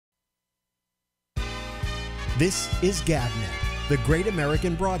This is GabNet, the Great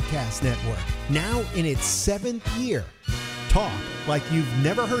American Broadcast Network, now in its 7th year. Talk like you've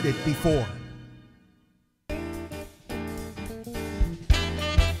never heard it before.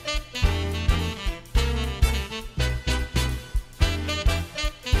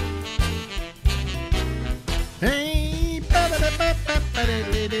 Hey,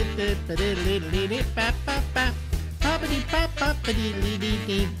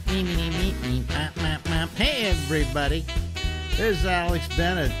 hey everybody, this is Alex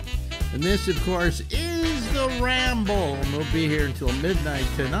Bennett, and this of course is the Ramble, and we'll be here until midnight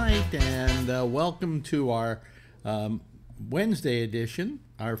tonight, and welcome to our Wednesday edition,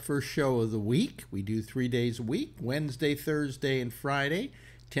 our first show of the week. We do 3 days a week, Wednesday, Thursday, and Friday,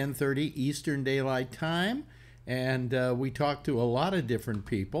 10:30 Eastern Daylight Time. And we talk to a lot of different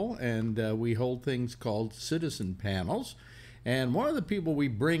people, and we hold things called citizen panels. And one of the people we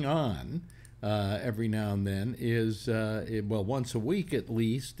bring on every now and then is, well, once a week at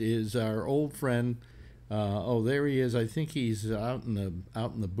least, is our old friend. Oh, there he is. I think he's out in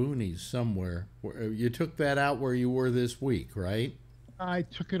the boonies somewhere. You took that out where you were this week, right? I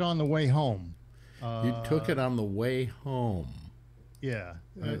took it on the way home. You took it on the way home. Yeah,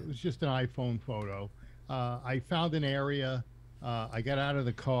 it was just an iPhone photo. I found an area. I got out of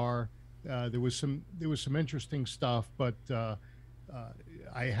the car. There was some interesting stuff, but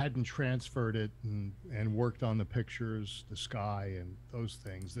I hadn't transferred it and worked on the pictures, the sky, and those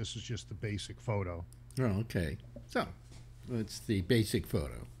things. This is just the basic photo. Oh, okay. So it's the basic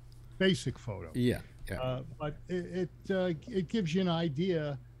photo. Basic photo. Yeah. Yeah. But it gives you an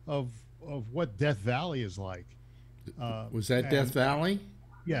idea of what Death Valley is like. Was that Death Valley?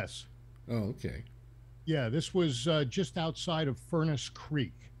 Yes. Oh, okay. Yeah, this was just outside of Furnace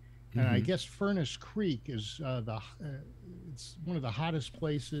Creek, and I guess Furnace Creek is it's one of the hottest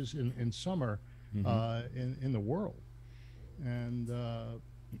places in summer in the world, and oh,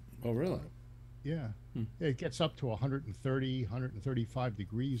 really? Yeah, it gets up to 130, 135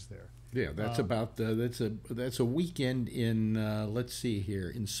 degrees there. Yeah, that's about that's a weekend in let's see here,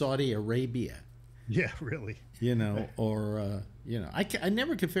 in Saudi Arabia. Yeah, really. You know, or you know, I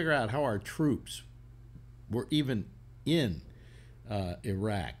never could figure out how our troops were even in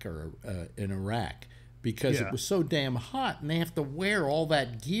Iraq or in Iraq, because it was so damn hot, and they have to wear all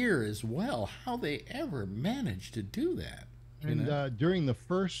that gear as well. How they ever managed to do that? And during the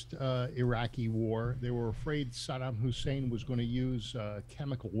first Iraqi war, they were afraid Saddam Hussein was going to use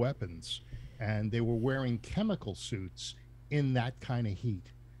chemical weapons, and they were wearing chemical suits in that kind of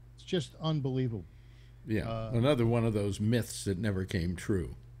heat. It's just unbelievable. Yeah, another one of those myths that never came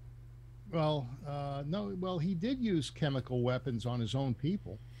true. Well, no. Well, he did use chemical weapons on his own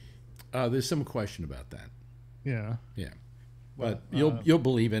people. There's some question about that. Yeah. Yeah. But you'll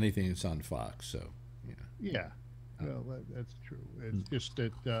believe anything that's on Fox. So. Yeah. Yeah. Well, that's true. It's just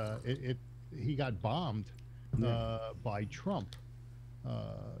that he got bombed by Trump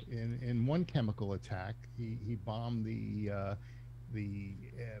in one chemical attack. He bombed the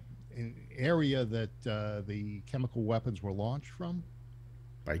area that the chemical weapons were launched from.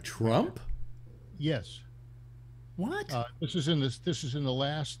 By Trump? Yes. What? This is in the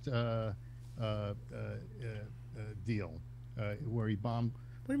last deal where he bombed.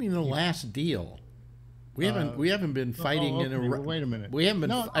 What do you mean the last deal? We haven't been fighting in Iraq. Wait a minute. We haven't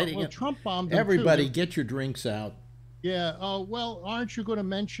been fighting. Well, Trump bombed him Everybody, too. get your drinks out. Yeah. Oh well, aren't you going to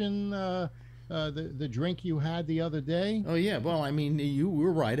mention the drink you had the other day? Oh yeah. Well, I mean, you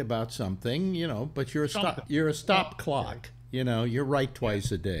were right about something, you know, but you're a stop clock. Okay. You know, you're right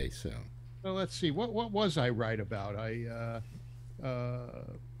twice a day. So. Well, let's see. What was I right about?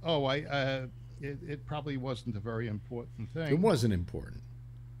 It probably wasn't a very important thing. It wasn't important.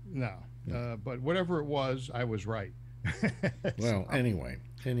 No. But whatever it was, I was right. Well, anyway.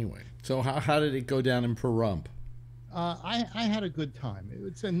 So how did it go down in Pahrump? I had a good time.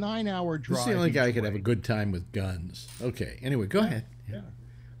 It's a 9-hour drive. This is the only guy who could have a good time with guns. Okay. Anyway, go ahead. Yeah.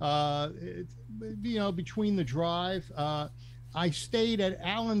 Between the drive, I stayed at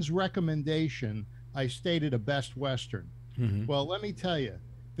Alan's recommendation. I stayed at a Best Western. Well, let me tell you,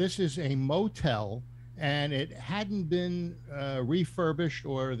 this is a motel, and it hadn't been refurbished,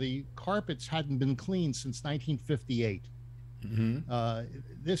 or the carpets hadn't been cleaned since 1958.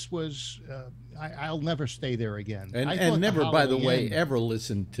 This was, I'll never stay there again. And never, by the way, ever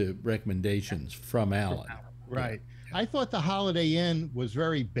listen to recommendations from Alan. Right. Yeah. I thought the Holiday Inn was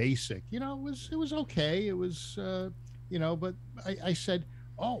very basic. You know, it was okay. It was, but I said,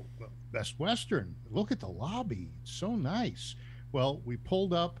 oh, well, Best Western, look at the lobby. It's so nice. Well, we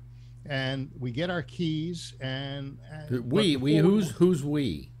pulled up, and we get our keys, and who's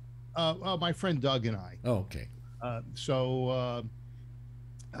we? My friend Doug and I. Oh, okay. So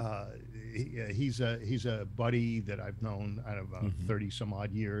he's a buddy that I've known, I don't know, 30 some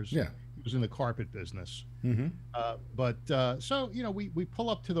odd years. Yeah. He was in the carpet business. Mm-hmm. So we pull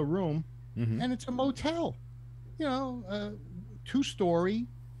up to the room, and it's a motel, 2-story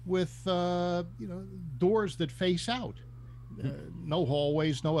with doors that face out. No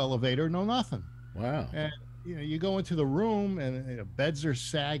hallways, no elevator, no nothing. Wow. And you go into the room, and beds are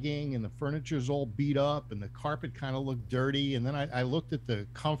sagging, and the furniture's all beat up, and the carpet kind of looked dirty. And then I looked at the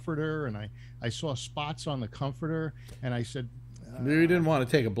comforter, and I saw spots on the comforter, and I said, you didn't want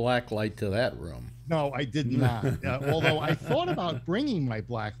to take a black light to that room. no, I did not. Although I thought about bringing my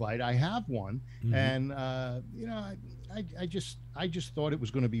black light. I have one, and I just thought it was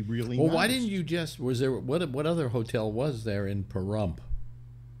going to be really Well, nice. why didn't you just? Was there what other hotel was there in Pahrump?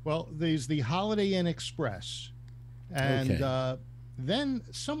 Well, there's the Holiday Inn Express, and Okay. then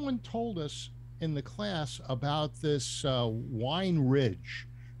someone told us in the class about this Wine Ridge,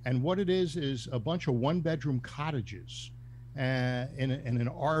 and what it is a bunch of 1-bedroom cottages in an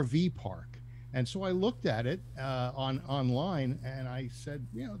RV park. And so I looked at it online, and I said,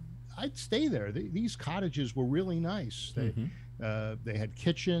 I'd stay there. These cottages were really nice. They had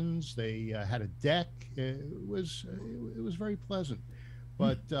kitchens, they had a deck. It was very pleasant.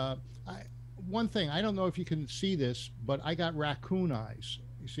 But one thing, I don't know if you can see this, but I got raccoon eyes.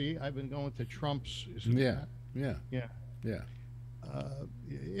 You see, I've been going to Trump's. Yeah. Yeah.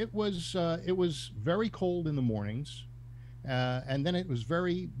 It was very cold in the mornings, and then it was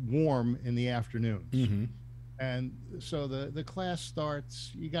very warm in the afternoons. And so the class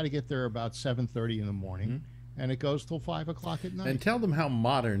starts. You got to get there about 7:30 in the morning, and it goes till 5 o'clock at night. And tell them how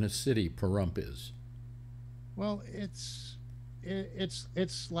modern a city Pahrump is. Well, it's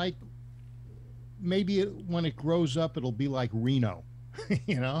like maybe when it grows up, it'll be like Reno.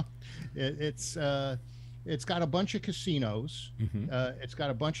 It's got a bunch of casinos. It's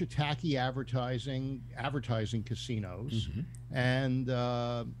got a bunch of tacky advertising casinos, and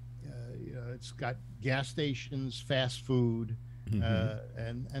it's got gas stations, fast food,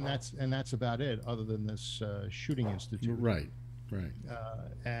 and that's about it. Other than this shooting institute, Right.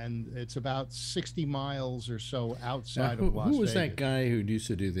 and it's about 60 miles or so outside Now, of Las Vegas. who was that guy who used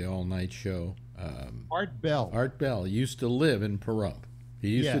to do the all-night show? Art Bell. Art Bell used to live in Pahrump. He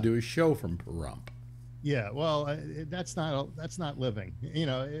used to do a show from Pahrump. Yeah, well, that's not living.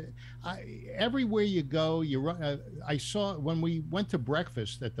 Everywhere you go, you run. I saw when we went to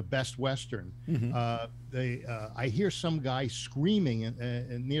breakfast at the Best Western. I hear some guy screaming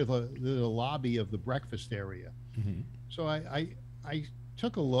near the lobby of the breakfast area. So I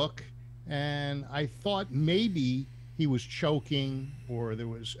took a look, and I thought maybe he was choking or there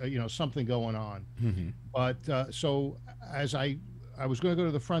was something going on. But so as I was going to go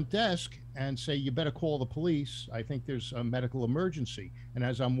to the front desk and say, you better call the police. I think there's a medical emergency. And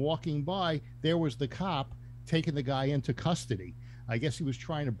as I'm walking by, there was the cop taking the guy into custody. I guess he was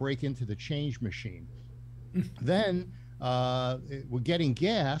trying to break into the change machine. Then we're getting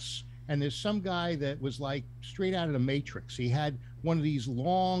gas, and there's some guy that was like straight out of the Matrix. He had one of these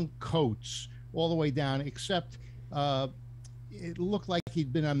long coats all the way down, except it looked like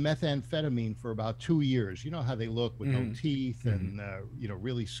he'd been on methamphetamine for about 2 years. You know how they look with no teeth and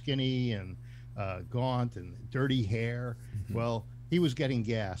really skinny and gaunt and dirty hair. Well, he was getting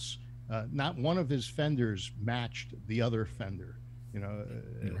gas. Not one of his fenders matched the other fender.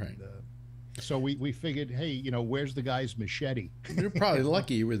 So we figured, hey, where's the guy's machete? You're probably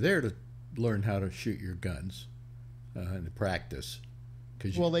lucky you were there to learn how to shoot your guns and to practice.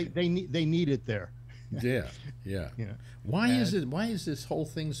 Well, they need it there. Yeah. Why is this whole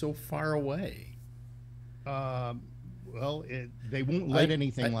thing so far away? Well, they won't let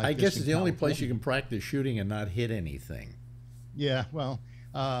anything like this. I guess it's the only place California. you can practice shooting and not hit anything. Yeah, well,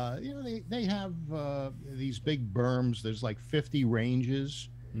 they have these big berms. There's like 50 ranges,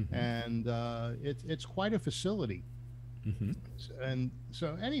 and it's quite a facility. And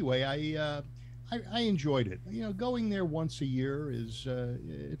so anyway, I enjoyed it. Going there once a year is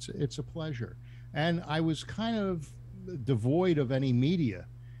it's a pleasure. And I was kind of devoid of any media.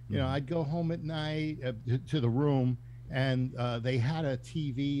 I'd go home at night to the room, and they had a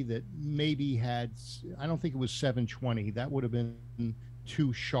TV that maybe had, I don't think it was 720. That would have been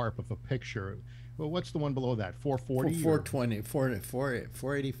too sharp of a picture. Well, what's the one below that? 440? 420,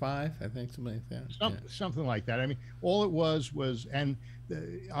 485, I think, something like that. Something like that. I mean, all it was, and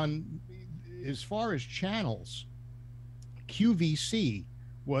on as far as channels, QVC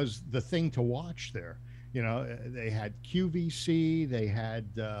was the thing to watch there. They had QVC, they had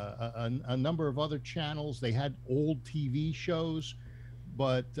a number of other channels, they had old TV shows,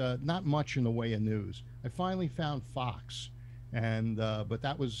 but not much in the way of news. I finally found Fox, and but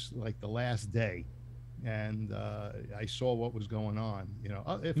that was like the last day, and I saw what was going on. You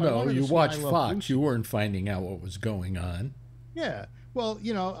know, if I No, wanted to you see watched I Love Fox. Lucy- You weren't finding out what was going on. Yeah. Well,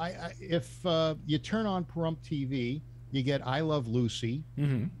 you know, if you turn on Pahrump TV, you get I Love Lucy,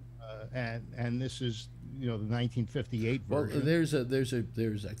 Mm-hmm. and this is, you know, the 1958 Well, version.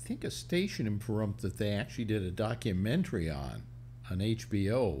 there's I think a station in Pahrump that they actually did a documentary on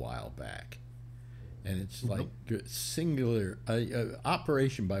HBO a while back, and it's like singular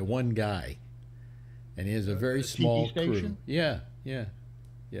operation by one guy, and he has a very a small TV crew. station? Yeah.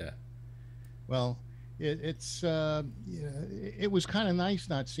 Well, it's you know, it was kind of nice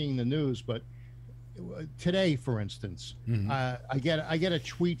not seeing the news, but today, for instance, I get a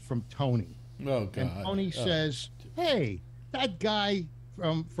tweet from Tony, Oh God. and Tony Oh. says, "Hey, that guy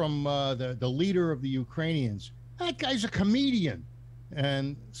from the leader of the Ukrainians, that guy's a comedian."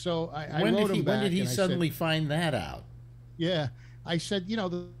 And so I When wrote did he him back. when did he and I suddenly said, find that out? yeah, I said, you know,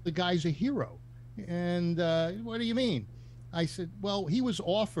 the guy's a hero. And what do you mean? I said, well, he was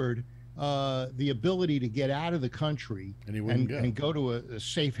offered the ability to get out of the country And he wouldn't go. and go to a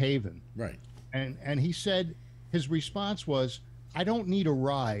safe haven. Right. And he said, his response was, I don't need a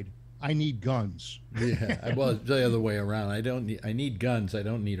ride. I need guns. Yeah. Well, it's the other way around. I need guns. I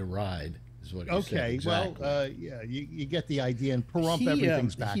don't need a ride. Is what he said. Okay, Exactly. well, yeah, you get the idea. And Pahrump, He,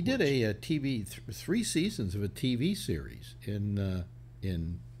 everything's backwards. he did a TV 3 seasons of a TV series in the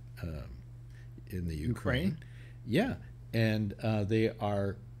Ukraine. Yeah, and they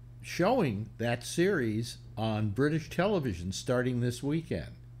are showing that series on British television starting this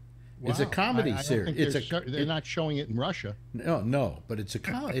weekend. It's a Wow. comedy I don't series. think they're not showing it in Russia. No, but it's a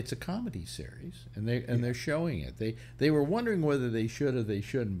comedy series, and they're showing it. They were wondering whether they should or they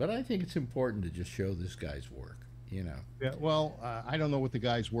shouldn't, but I think it's important to just show this guy's work. You know, Yeah, well, I don't know what the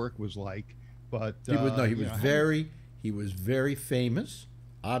guy's work was like, but he was you know, he was very famous,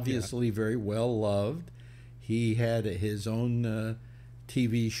 obviously very well loved. He had his own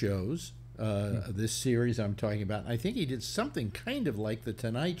TV shows. This series I'm talking about, I think he did something kind of like the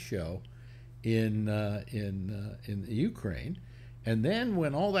Tonight Show in the Ukraine, and then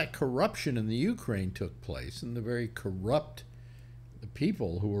when all that corruption in the Ukraine took place, and the very corrupt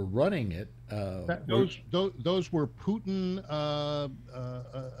people who were running it, those were Putin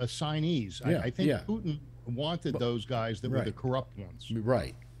assignees. Yeah, I think yeah. Putin wanted those guys that were the Right. corrupt ones.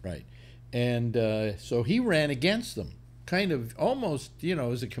 right, and so he ran against them, kind of almost, you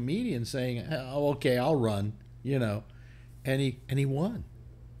know, as a comedian saying, "Oh, okay, I'll run," you know, and he won,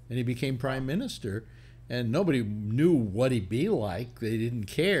 and he became prime minister, and nobody knew what he'd be like. They didn't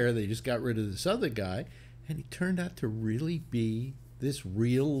care. They just got rid of this other guy, and he turned out to really be this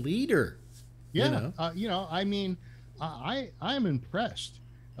real leader. Yeah, you know, I mean, I'm impressed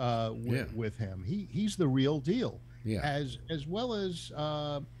with him. He's the real deal. Yeah. As well as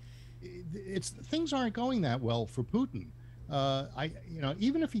things aren't going that well for Putin. You know,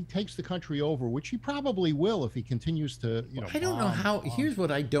 even if he takes the country over, which he probably will if he continues to, you know, I don't know bomb- how. bomb. Here's what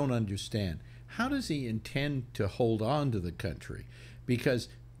I don't understand: how does he intend to hold on to the country? Because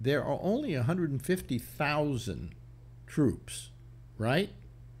there are only 150,000 troops, right?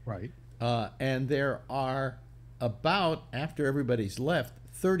 Right. And there are about, after everybody's left,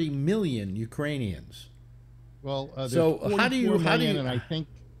 30 million Ukrainians. Well, So there's how do you- 44 how do million, you- and I think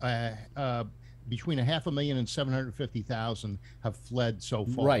between 500,000 and 750,000 have fled so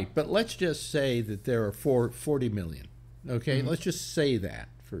far. Right, but let's just say that there are 40 million. Okay, Mm-hmm. let's just say that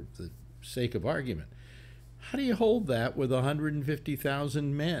for the sake of argument. How do you hold that with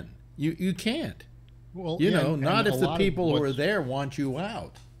 150,000 men? You can't. Well, You know, and not a if the lot of people who are what's- there want you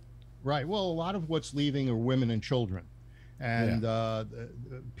out. Right. Well, a lot of what's leaving are women and children, and the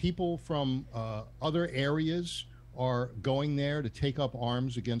people from other areas are going there to take up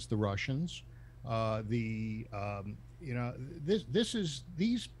arms against the Russians. You know,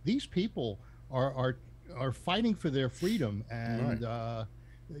 these people are fighting for their freedom, and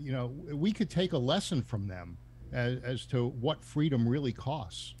you know, we could take a lesson from them as to what freedom really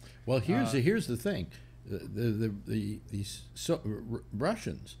costs. Well, here's the thing: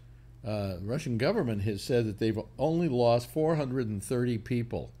 Russians, Russian government has said that they've only lost 430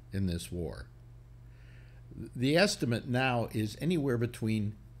 people in this war. The estimate now is anywhere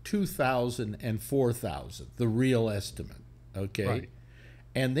between 2,000 and 4,000. The real estimate, okay? Right.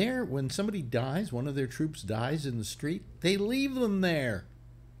 And there, when somebody dies, one of their troops dies in the street, they leave them there.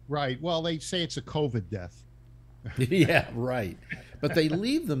 Right. Well, they say it's a COVID death. Yeah, right. But they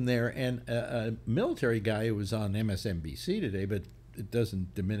leave them there, and a military guy who was on MSNBC today, but it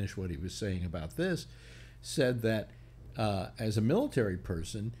doesn't diminish what he was saying about this, said that as a military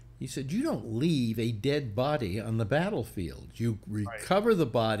person, he said, you don't leave a dead body on the battlefield. You recover the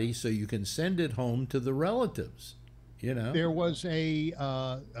body so you can send it home to the relatives. You know, there was a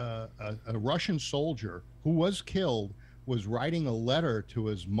Russian soldier who was killed, was writing a letter to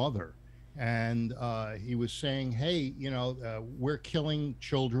his mother, and he was saying, hey, you know, we're killing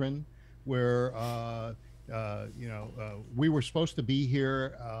children. We're we were supposed to be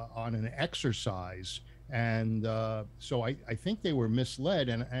here on an exercise. And so I think they were misled.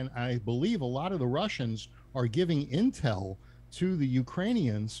 And I believe a lot of the Russians are giving intel to the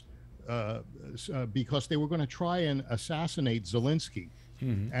Ukrainians because they were going to try and assassinate Zelensky.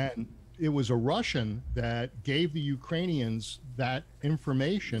 And it was a Russian that gave the Ukrainians that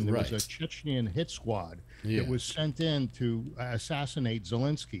information. There was a Chechen hit squad that was sent in to assassinate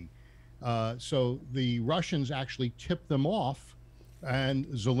Zelensky. So the Russians actually tipped them off, and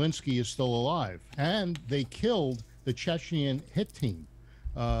Zelensky is still alive. And they killed the Chechen hit team.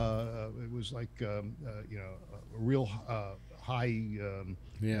 It was like, a real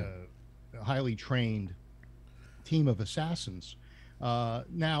highly trained team of assassins.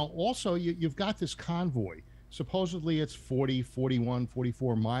 Now, also, you've got this convoy. Supposedly it's 40, 41,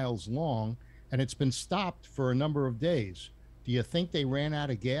 44 miles long, and it's been stopped for a number of days. Do you think they ran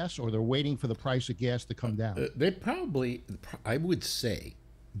out of gas, or they're waiting for the price of gas to come down? They probably, I would say,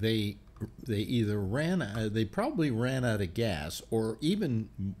 they probably ran out of gas, or even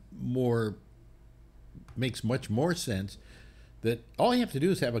more, makes much more sense, that all you have to do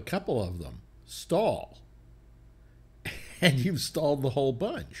is have a couple of them stall, and you've stalled the whole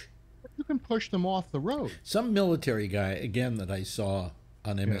bunch. You can push them off the road. Some military guy, again, that I saw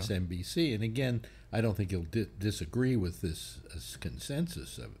on MSNBC, and again, I don't think he'll disagree with this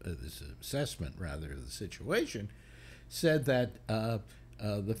consensus of this assessment, rather, of the situation, said that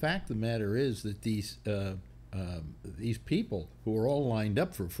the fact of the matter is that these people who are all lined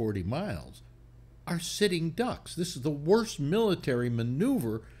up for 40 miles are sitting ducks. This is the worst military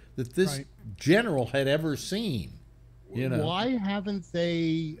maneuver that this general had ever seen. You know, why haven't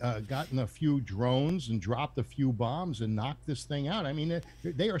they gotten a few drones and dropped a few bombs and knocked this thing out? I mean,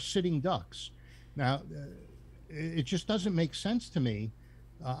 they are sitting ducks. Now, it just doesn't make sense to me.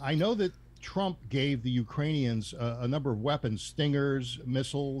 I know that Trump gave the Ukrainians a number of weapons, Stingers,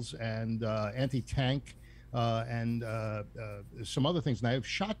 missiles, and anti-tank, and some other things. And I've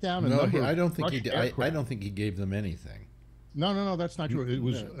shot down a number. I don't think I don't think he gave them anything. No, that's not true. It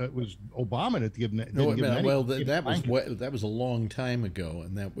was Obama that gave them. That was a long time ago,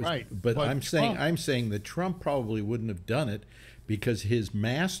 and that was right. But I'm saying that Trump probably wouldn't have done it because his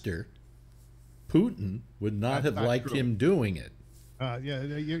master, Putin, would not have liked him doing it.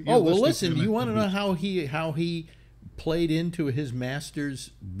 Listen. You want to know how he played into his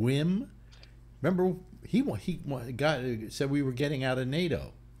master's whim? Remember, he said we were getting out of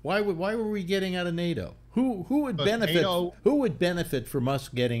NATO. Why were we getting out of NATO? Who would benefit? NATO, who would benefit from us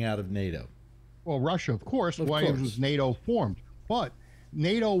getting out of NATO? Well, Russia, of course. Why was NATO formed? But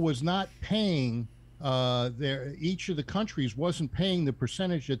NATO was not paying. Each of the countries wasn't paying the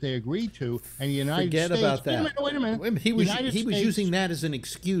percentage that they agreed to, and the United States. Forget about that. Wait a minute. He was using that as an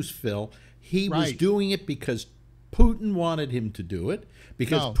excuse, Phil. He was doing it because Putin wanted him to do it,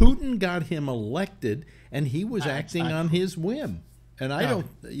 because Putin got him elected, and he was acting on his whim. And I don't,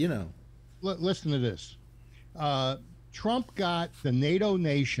 Listen to this. Trump got the NATO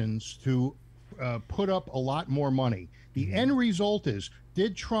nations to put up a lot more money. The end result is,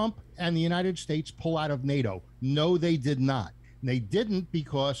 did Trump and the United States pull out of NATO? No, they did not. And they didn't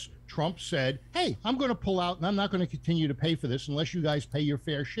because Trump said, hey, I'm going to pull out and I'm not going to continue to pay for this unless you guys pay your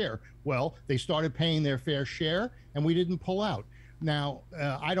fair share. Well, they started paying their fair share and we didn't pull out. Now,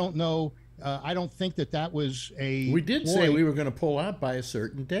 I don't know. I don't think that was a. We did say we were going to pull out by a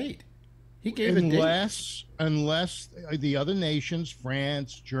certain date. He gave a date. Unless the other nations,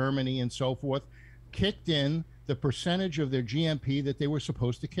 France, Germany, and so forth, kicked in the percentage of their GNP that they were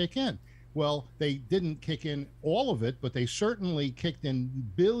supposed to kick in. Well, they didn't kick in all of it, but they certainly kicked in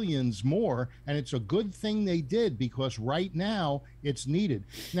billions more, and it's a good thing they did because right now it's needed.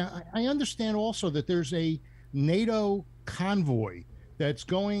 Now, I understand also that there's a NATO convoy that's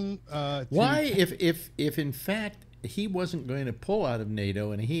going Why, if in fact he wasn't going to pull out of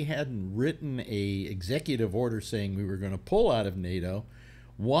NATO and he hadn't written a executive order saying we were going to pull out of NATO,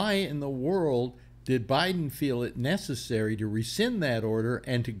 why in the world did Biden feel it necessary to rescind that order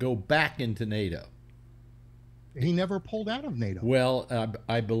and to go back into NATO? He never pulled out of NATO. Well,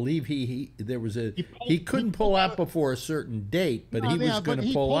 I believe he couldn't pull out before a certain date, but he was going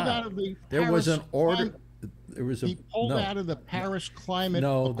to pull out. There was an order. He pulled out of the Paris Climate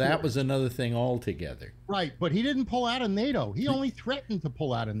No, that Accord. was another thing altogether. Right, but he didn't pull out of NATO. He only threatened to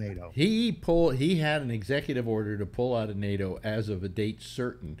pull out of NATO. He had an executive order to pull out of NATO as of a date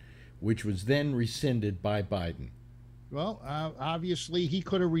certain, which was then rescinded by Biden. Well, obviously he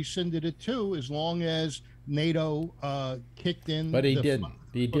could have rescinded it too, as long as NATO kicked in. But he didn't.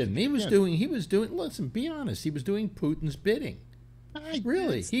 He didn't. He was doing. Listen, be honest. He was doing Putin's bidding.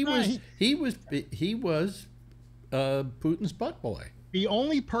 Really, he was Putin's butt boy. The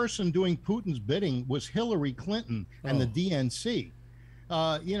only person doing Putin's bidding was Hillary Clinton and the DNC.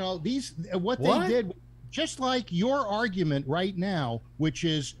 You know, they did, just like your argument right now, which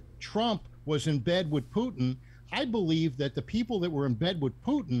is Trump was in bed with Putin. I believe that the people that were in bed with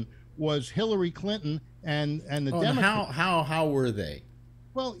Putin was Hillary Clinton and the Democrats. How were they?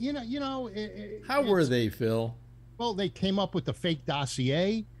 Well, how were they, Phil? Well, they came up with the fake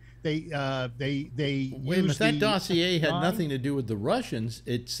dossier. They Wait a minute, that dossier had nothing to do with the Russians.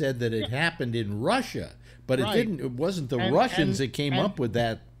 It said that it happened in Russia, but it didn't. It wasn't the Russians that came up with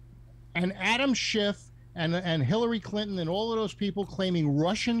that. And Adam Schiff and Hillary Clinton and all of those people claiming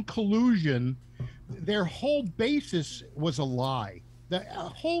Russian collusion, their whole basis was a lie. The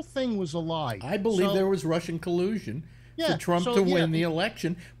whole thing was a lie. I believe there was Russian collusion for Trump to win the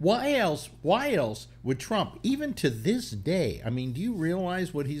election. Why else would Trump, even to this day, I mean, do you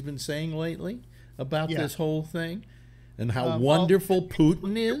realize what he's been saying lately about this whole thing and how wonderful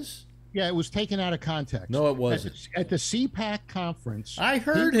Putin is? Yeah, it was taken out of context. No, it wasn't. At the CPAC conference. I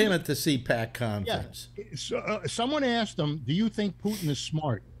heard him at the CPAC conference. Yeah, so, someone asked him, do you think Putin is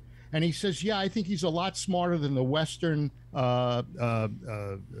smart? And he says, yeah, I think he's a lot smarter than the Western. No,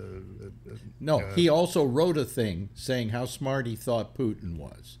 he also wrote a thing saying how smart he thought Putin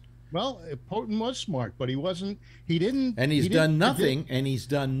was. Well, Putin was smart, but he wasn't. He didn't. And he's done nothing. And he's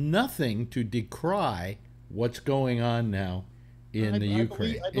done nothing to decry what's going on now in the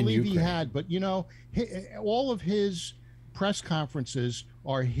Ukraine. I believe he had, but all of his press conferences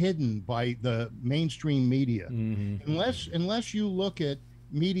are hidden by the mainstream media, unless you look at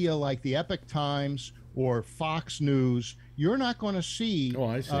media like the Epoch Times or Fox News, you're not going to see. Oh,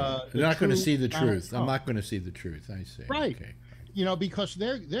 I see. You're not going to see the truth. I'm not going to see the truth. I see. Right. Okay. Because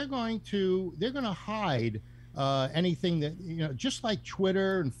they're going to hide anything that just like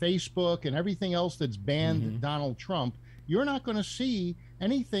Twitter and Facebook and everything else that's banned Donald Trump. You're not going to see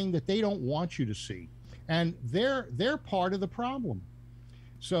anything that they don't want you to see, and they're part of the problem.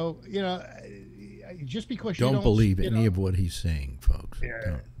 So just because you don't believe any of what he's saying, folks.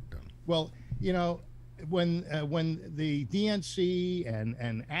 Yeah. Don't. Well, when the DNC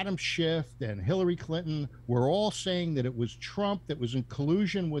and Adam Schiff and Hillary Clinton were all saying that it was Trump that was in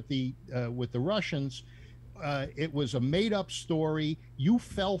collusion with the Russians, it was a made-up story. You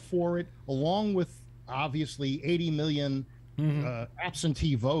fell for it, along with obviously 80 million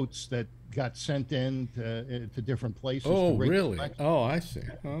absentee votes that got sent in to different places. Oh, really? Oh, I see.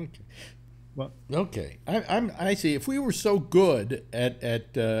 Okay. Well, okay. I see. If we were so good at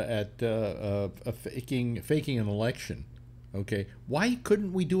faking an election, okay, why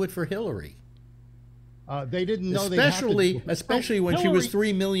couldn't we do it for Hillary? They didn't know. Especially when she was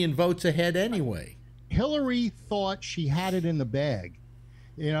 3 million votes ahead anyway. Hillary thought she had it in the bag,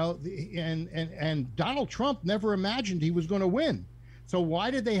 and Donald Trump never imagined he was going to win. So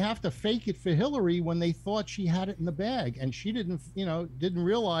why did they have to fake it for Hillary when they thought she had it in the bag? And she didn't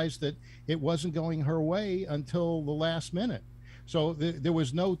realize that it wasn't going her way until the last minute. So there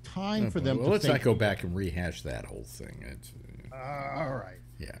was no time for them. Well, let's not go back and rehash that whole thing. It's, all right.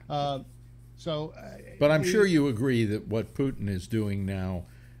 Yeah. But I'm sure you agree that what Putin is doing now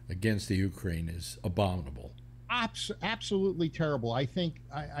against the Ukraine is abominable. Absolutely terrible. I think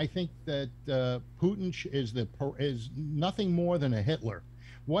that Putin is nothing more than a Hitler.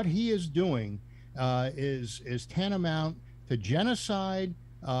 What he is doing is tantamount to genocide.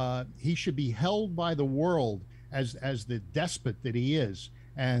 He should be held by the world as the despot that he is.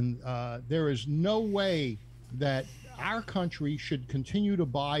 And there is no way that our country should continue to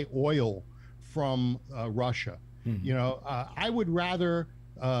buy oil from Russia. I would rather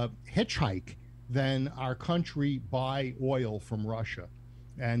hitchhike than our country buy oil from Russia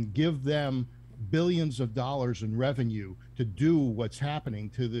and give them billions of dollars in revenue to do what's happening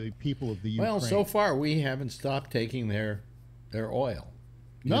to the people of the Ukraine. Well, so far we haven't stopped taking their oil.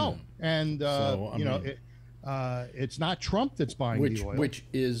 No, and it's not Trump that's buying the oil, which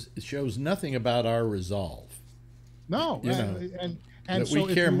shows nothing about our resolve. No, and so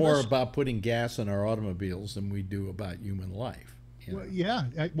we care more about putting gas in our automobiles than we do about human life. Well, yeah.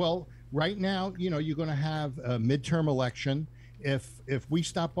 Well, right now, you're going to have a midterm election if we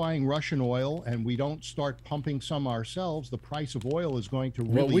stop buying Russian oil and we don't start pumping some ourselves, the price of oil is going to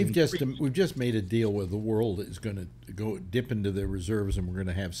really we've increase. just made a deal where the world is going to go dip into their reserves, and we're going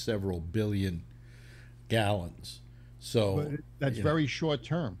to have several billion gallons. So But that's very short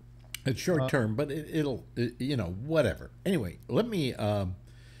term. it's short term, but it'll you know, whatever. Anyway, let me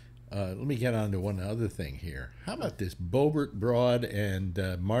get on to one other thing here. How about this Bobert Broad and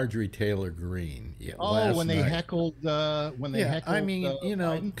Marjorie Taylor Greene? Yeah, Oh, when they night. heckled, I mean, you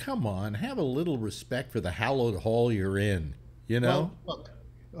know, Biden? come on, have a little respect for the hallowed hall you're in. You know, Well,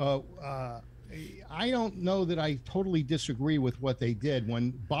 look, I don't know that I totally disagree with what they did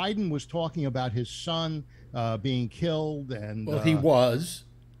when Biden was talking about his son being killed, and well, he was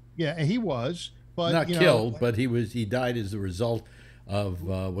yeah, he was, but not you know, killed, but he died as a result of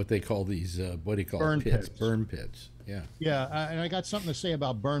what they call these what do you call Burn it? Pits, pits. burn pits. Yeah. Yeah, and I got something to say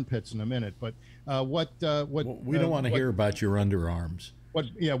about burn pits in a minute, but what Well, we don't want to hear about your underarms.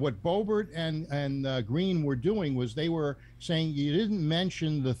 what Bobert and Green were doing was they were saying you didn't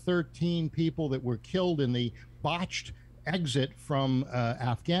mention the 13 people that were killed in the botched exit from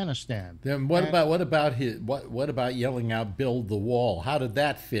Afghanistan. Then what about yelling out "Build the wall"? How did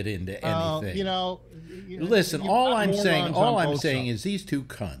that fit into anything? You know, Listen, you've all got I'm saying, morons on both is sides. these two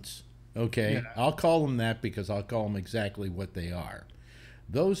cunts. Okay, Yeah. I'll call them that because I'll call them exactly what they are.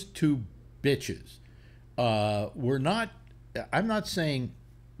 Those two bitches were not. I'm not saying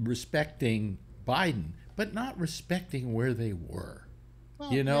respecting Biden, but not respecting where they were.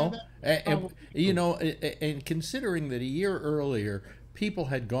 Well, You know, that's and, probably you true. know, and considering that a year earlier people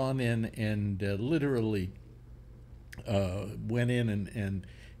had gone in and literally went in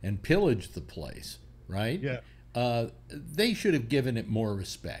and pillaged the place, right? Yeah. They should have given it more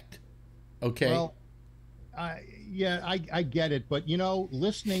respect. Okay. Well, I get it, but you know,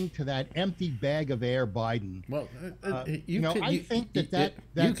 listening to that empty bag of air, Biden. Well, I think that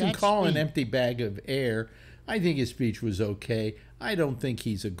you can that call an speech- empty bag of air. I think his speech was okay. I don't think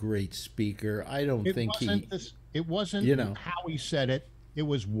he's a great speaker. I don't think he. It wasn't you know. how he said it. It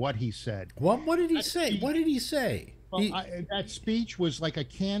was what he said. What did he say? What did he say? Well, that speech was like a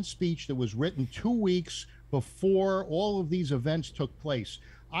canned speech that was written 2 weeks before all of these events took place.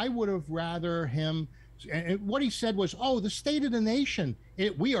 I would have rather him. And what he said was, "Oh, the state of the nation.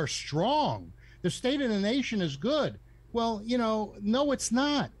 We are strong. The state of the nation is good." Well, you know, no, it's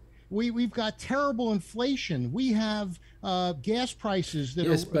not. We've got terrible inflation. We have gas prices that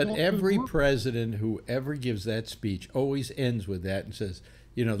Yes, are but going through every the roof. president who ever gives that speech always ends with that and says,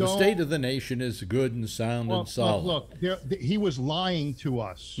 you know, the Don't- state of the nation is good and sound Well, and solid. look, he was lying to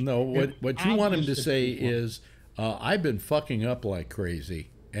us. No, And what you want him to obvious say that he was. is, I've been fucking up like crazy,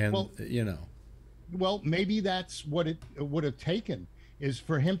 and Well- you know, Well, maybe that's what it would have taken, is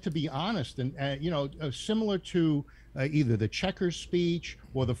for him to be honest and you know, similar to either the Checkers speech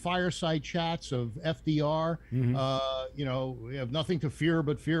or the fireside chats of FDR. You know, we have nothing to fear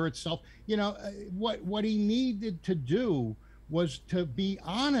but fear itself. You know, what he needed to do was to be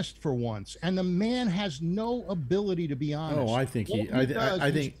honest for once, and the man has no ability to be honest. oh, I think What he, I, does I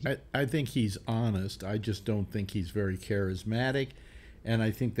is think, I think he's honest. I just don't think he's very charismatic, and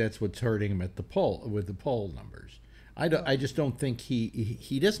I think that's what's hurting him at the poll with the poll numbers. I just don't think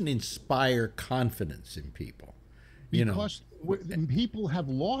he doesn't inspire confidence in people. You know, because people have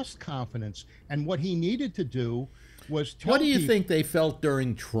lost confidence, and what he needed to do was tell what do you people, think they felt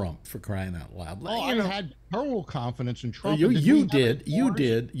during Trump, for crying out loud? Oh, You I know, had total confidence in Trump. you and you we have did, you wars?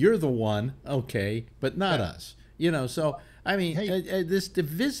 did. You're the one, okay, but not Yeah. us. You know, so I mean, Hey. this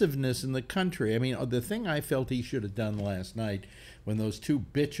divisiveness in the country. I mean, the thing I felt he should have done last night when those two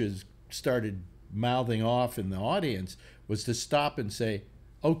bitches started mouthing off in the audience was to stop and say,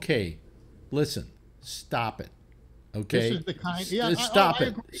 "Okay, listen, stop it." Okay, This is the kind- yeah, stop I it,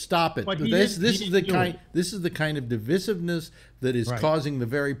 agree. stop it. But he This didn't- he is didn't the do kind. it. This is the kind of divisiveness that is Right. causing the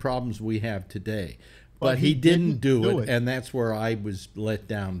very problems we have today. But But he he didn't didn't do do it, it. and that's where I was let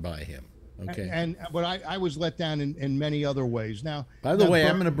down by him. Okay. But I was let down in many other ways. Now, By the now way, I'm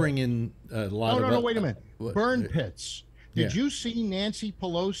burn- going to bring in a lot No, of. no, wait a minute. what- Burn pits. Did yeah. you see Nancy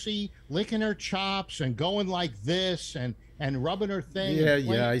Pelosi licking her chops and going like this and rubbing her thing? Yeah, and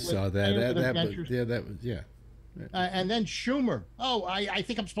playing yeah, I with- saw that. playing with her That was, dentures? yeah, that was, yeah. And then Schumer. Oh, I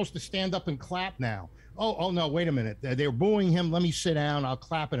think I'm supposed to stand up and clap now. Oh no, wait a minute. They're booing him. Let me sit down. I'll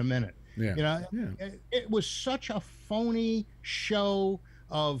clap in a minute. Yeah. You know, Yeah. it was such a phony show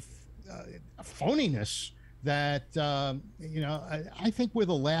of phoniness that you know, I think we're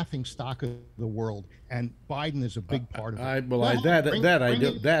the laughing stock of the world, and Biden is a big part of it.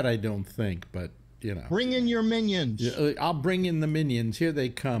 That I don't think, but you know, Bring in your minions. I'll bring in the minions. Here they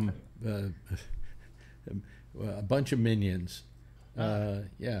come, a bunch of minions.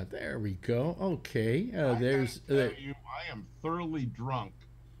 Yeah, there we go. Okay, there's. I gotta tell you, I am thoroughly drunk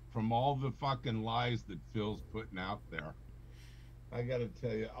from all the fucking lies that Phil's putting out there. I gotta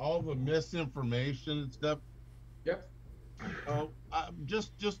tell you, all the misinformation and stuff. Yep. Oh,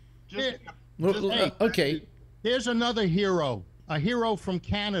 Okay. There's another hero, a hero from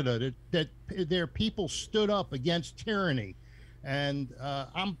Canada that their people stood up against tyranny, and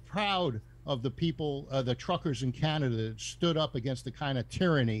I'm proud of the people, the truckers in Canada that stood up against the kind of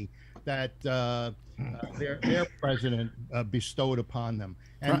tyranny that their president bestowed upon them.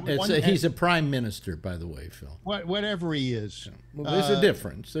 And he's a prime minister, by the way, Phil. Whatever he is. Well, there's a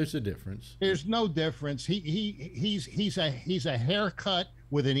difference. There's a difference. There's no difference. He's a haircut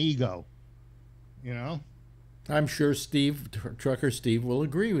with an ego. You know. I'm sure Trucker Steve will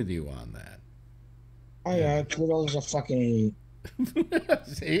agree with you on that. Oh yeah, Trudeau's a fucking idiot.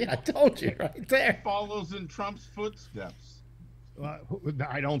 See, I told you right there. Follows in Trump's footsteps.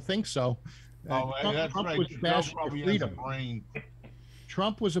 I don't think so. Oh, that's Trump right. was bastion of freedom.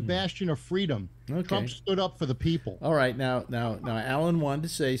 Trump was a bastion of freedom. Okay. Trump stood up for the people. All right, now, Alan wanted to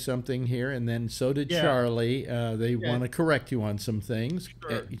say something here, and then so did Charlie. They want to correct you on some things.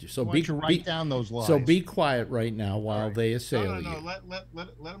 Sure. So write down those lies. So be quiet right now while they assail you. No,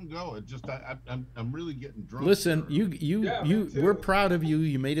 let them go. It just I'm really getting drunk. Listen, we're proud of you.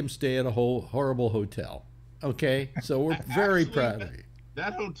 You made him stay at a horrible hotel. Okay, so we're very proud of you.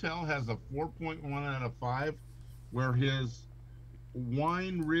 That hotel has a 4.1 out of 5, where his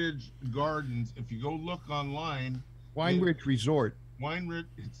Wine Ridge Gardens, if you go look online, Wine Ridge Resort. Wine Ridge,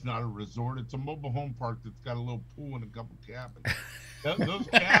 it's not a resort, it's a mobile home park that's got a little pool and a couple cabins. Those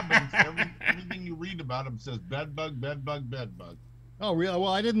cabins, everything you read about them says bed bug, bed bug, bed bug. Oh, really?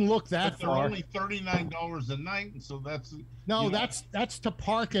 Well, I didn't look that but far. They're only $39 a night, and so that's that's to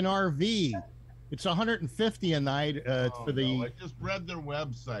park an RV. It's $150 a night for the. No, I just read their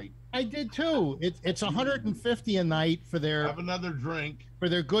website. I did too. It's $150 a night for their. Have another drink for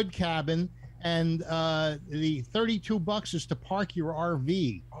their good cabin, and the $32 is to park your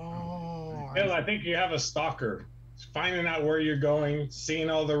RV. Oh, Bill, I think you have a stalker. Finding out where you're going, seeing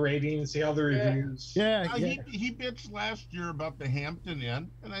all the ratings, see all the reviews. Yeah. He bitched last year about the Hampton Inn,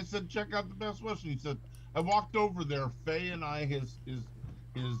 and I said, check out the Best Western. He said, I walked over there. Faye and I, his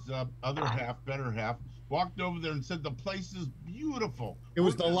other half, better half, walked over there and said the place is beautiful. It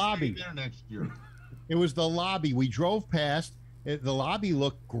was the lobby. There next year. It was the lobby. We drove past. The lobby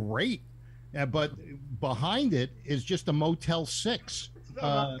looked great, but behind it is just a Motel 6. It's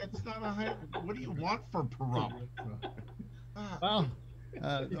not a high. What do you want for Pahrump?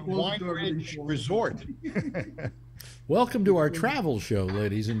 Wine Ridge Resort. Welcome to our travel show,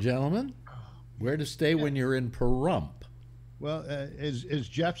 ladies and gentlemen. Where to stay when you're in Pahrump. Well, is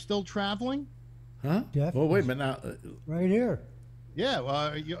Jeff still traveling? Huh? Jeff? Well, wait a minute now. Right here.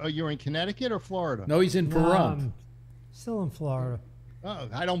 Yeah. You're in Connecticut or Florida? No, he's in Pahrump. Still in Florida. Oh,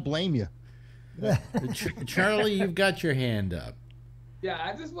 I don't blame you. Charlie, you've got your hand up. Yeah,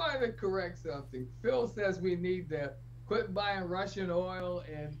 I just wanted to correct something. Phil says we need to quit buying Russian oil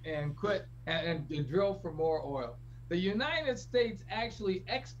and quit and drill for more oil. The United States actually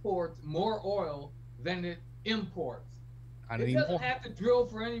exports more oil than it imports. It doesn't have to drill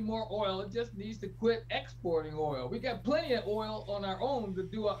for any more oil. It just needs to quit exporting oil. We got plenty of oil on our own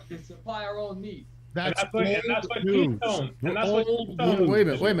to supply our own needs. That's what Keystone. Wait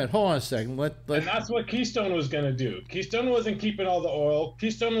a minute. Hold on a second. And that's what Keystone was going to do. Keystone wasn't keeping all the oil.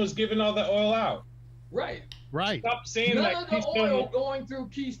 Keystone was giving all the oil out. Right. Stop saying None that of the Keystone oil going through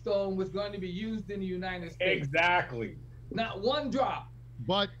Keystone was going to be used in the United States. Exactly. Not one drop.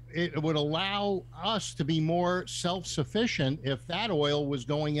 But it would allow us to be more self-sufficient if that oil was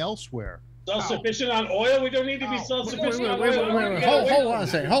going elsewhere. Self-sufficient on oil? We don't need to be self-sufficient on oil. Wait. Hold on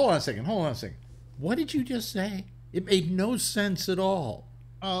a second. What did you just say? It made no sense at all.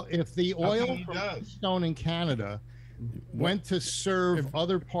 If the oil from Keystone in Canada went to serve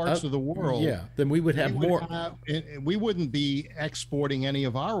other parts of the world, then we would have more. We wouldn't be exporting any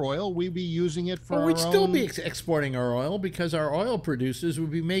of our oil. We'd be using it for. We'd still be exporting our oil because our oil producers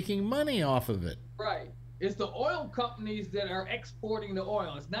would be making money off of it. Right. It's the oil companies that are exporting the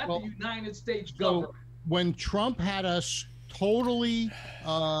oil. It's not the United States government. When Trump had us totally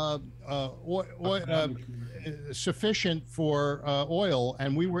sufficient for oil,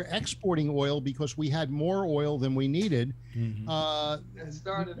 and we were exporting oil because we had more oil than we needed. There's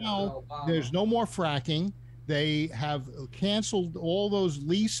no more fracking. They have canceled all those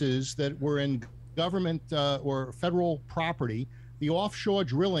leases that were in government or federal property. The offshore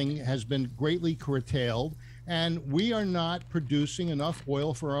drilling has been greatly curtailed, and we are not producing enough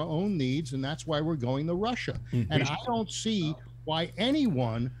oil for our own needs, and that's why we're going to Russia. And I don't see why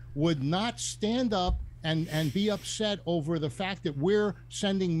anyone would not stand up and be upset over the fact that we're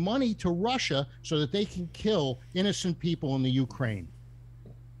sending money to Russia so that they can kill innocent people in the Ukraine.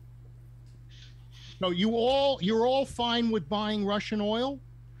 So you're all fine with buying Russian oil?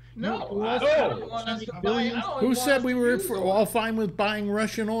 No, I don't want us to buy it. Who said we were all fine with buying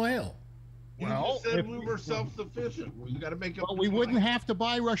Russian oil? You just said we were self-sufficient. Well, you got to make up. Well, we wouldn't have to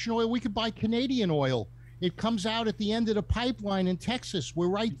buy Russian oil. We could buy Canadian oil. It comes out at the end of the pipeline in Texas. We're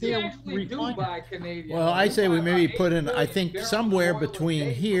right there. We actually do buy Canadian Well, oil. I say we maybe put in, I 8 think billion somewhere barrels a between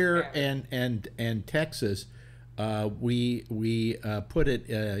day here from Canada. and Texas, we put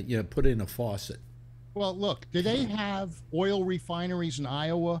it put in a faucet. Well, look, do they have oil refineries in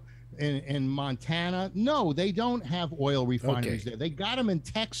Iowa, in Montana? No, they don't have oil refineries there. They got them in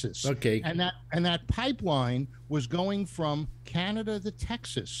Texas. Okay. And that pipeline was going from Canada to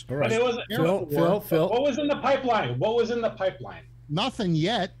Texas. All right. But it was Phil. What was in the pipeline? What was in the pipeline? Nothing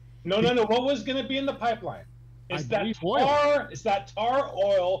yet. No. What was going to be in the pipeline? It's that believe oil. tar. It's that tar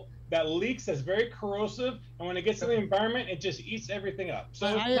oil that leaks. That's very corrosive, and when it gets in the environment, it just eats everything up. So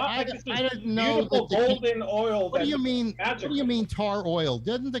it's not like it's I this didn't know beautiful that golden oil. What do you that's mean? magical. What do you mean tar oil?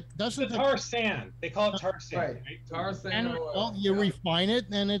 Doesn't It's the tar sand. They call it tar sand. Right. Right? Tar sand oil. well, you Yeah. refine it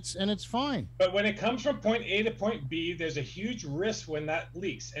and it's fine. But when it comes from point A to point B, there's a huge risk when that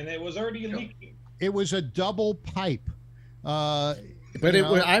leaks, and it was already leaking. It was a double pipe. But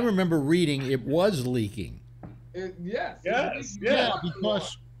I remember reading it was leaking. Yes. Yeah,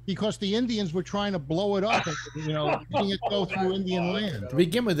 because the Indians were trying to blow it up, and, letting it go through Indian land. To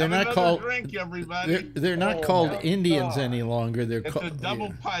begin with, they're Have not another called drink, everybody. they're not Oh, called my Indians God. any longer. They're It's called a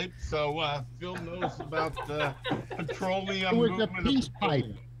double pipe, so Phil knows about petroleum. It was a movement peace of pipe.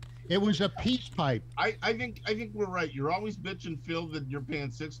 petroleum. It was a peace pipe. I think we're right. You're always bitching, Phil, that you're paying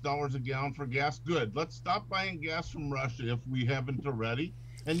 $6 a gallon for gas. Good. Let's stop buying gas from Russia if we haven't already.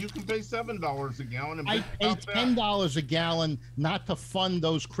 And you can pay $7 a gallon. And I bitch paid about that. $10 a gallon not to fund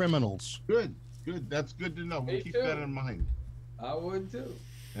those criminals. Good. That's good to know. We'll Me keep too. that in mind. I would too.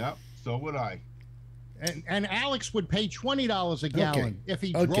 Yep. So would I. And Alex would pay $20 a gallon if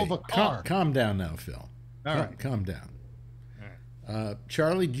he drove a Calm, car. calm down now, Phil. All right. Calm down.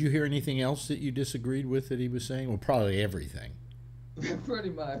 Charlie, did you hear anything else that you disagreed with that he was saying? Well, probably everything. Pretty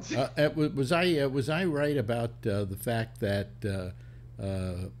much. Was I right about the fact that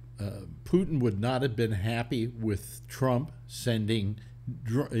Putin would not have been happy with Trump sending,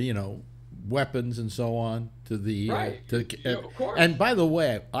 weapons and so on to the Right. Of course. And by the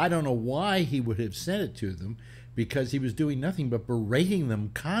way, I don't know why he would have sent it to them, because he was doing nothing but berating them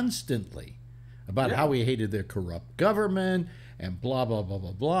constantly about how he hated their corrupt government and blah blah blah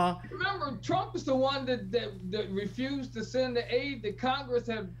blah blah. Remember, Trump is the one that refused to send the aid that Congress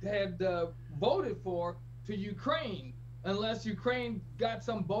had voted for to Ukraine, unless Ukraine got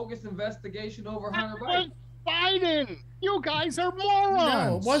some bogus investigation over Hunter Biden. Biden! You guys are No,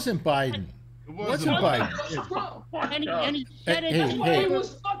 morons! it wasn't Biden. It Wasn't Biden. It was Trump. And he said it. Hey, He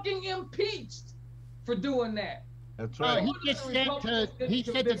was fucking impeached for doing that. That's right. He just said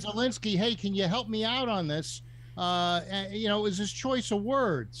to Zelensky, "Hey, can you help me out on this?" It was his choice of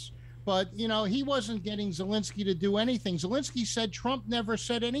words, but he wasn't getting Zelensky to do anything. Zelensky said Trump never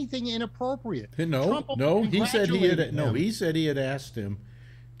said anything inappropriate. No, Trump he said he had congratulated him. he said he had asked him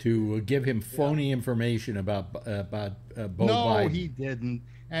to give him phony information about Bo No, Biden. he didn't.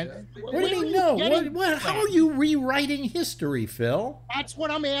 And What do you mean no? How are you rewriting history, Phil? That's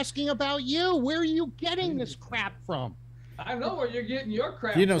what I'm asking about you. Where are you getting this crap from? I know where you're getting your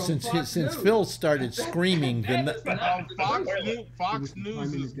crap You know, from. since Fox since News. Phil started screaming, That's the, not the truth. Fox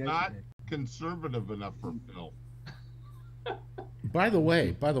News is not conservative enough for Phil. by the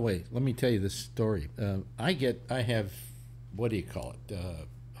way, let me tell you this story. I have, what do you call it?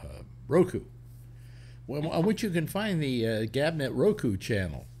 Roku. On which you can find the Gabnet Roku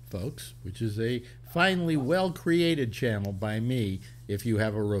channel, folks, which is a finely well-created channel by me if you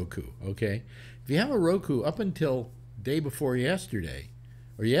have a Roku, okay? If you have a Roku, up until day before yesterday,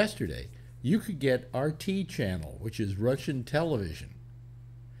 you could get RT channel, which is Russian television.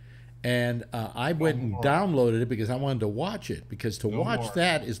 And I went and downloaded it because I wanted to watch it, because to watch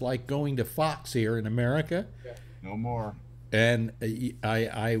that is like going to Fox here in America. No more. And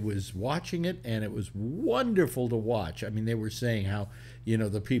I was watching it, and it was wonderful to watch. I mean, they were saying how,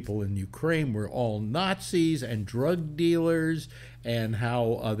 the people in Ukraine were all Nazis and drug dealers, and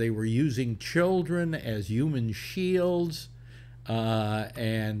how they were using children as human shields,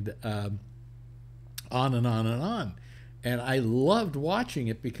 and on and on and on. And I loved watching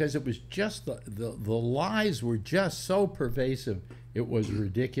it because it was just, the lies were just so pervasive, it was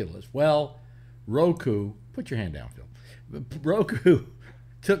ridiculous. Well, Roku Put your hand down, Phil. Roku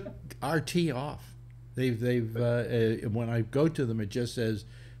took RT off. They've when I go to them, it just says.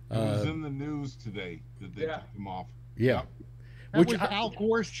 It was in the news today that they took them off. Yeah. That was Al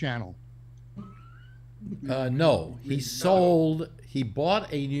Gore's channel. No, he bought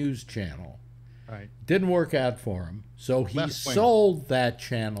a news channel. Right. Didn't work out for him, so he Left wing. sold that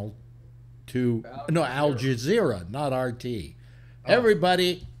channel to Al Jazeera, not RT.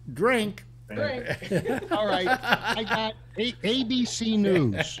 Everybody drink. All right. I got ABC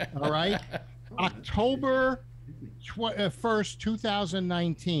News. All right. October 1st,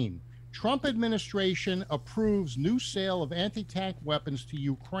 2019. Trump administration approves new sale of anti-tank weapons to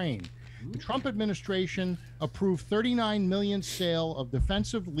Ukraine. The Trump administration approved 39 million sale of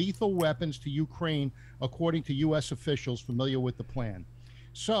defensive lethal weapons to Ukraine, according to U.S. officials familiar with the plan.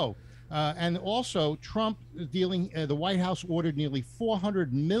 So, and also Trump dealing, the White House ordered nearly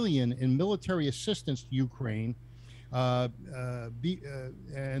 400 million in military assistance to Ukraine.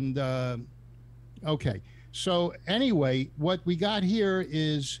 Okay. So anyway, what we got here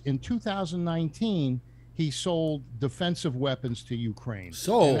is in 2019, he sold defensive weapons to Ukraine.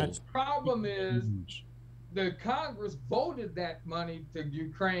 Sold. The problem is the Congress voted that money to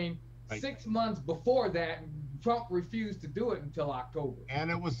Ukraine 6 months before that, and Trump refused to do it until October.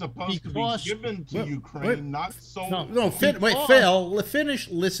 And it was supposed to be given to Ukraine, not sold. No, wait, Phil, finish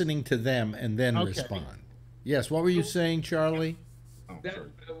listening to them and then respond. Yes, what were you saying, Charlie?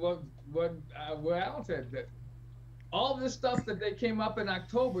 What Alan said, that all this stuff that they came up in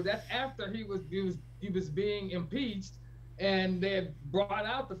October, that's after he was being impeached, and they had brought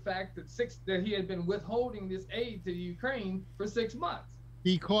out the fact that he had been withholding this aid to Ukraine for 6 months.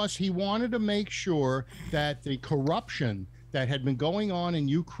 Because he wanted to make sure that the corruption that had been going on in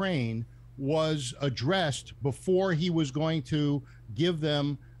Ukraine was addressed before he was going to give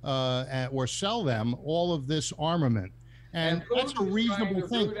them or sell them all of this armament. And that's a reasonable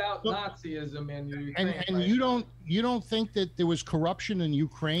thing. Root out Nazism in Ukraine, and you don't think that there was corruption in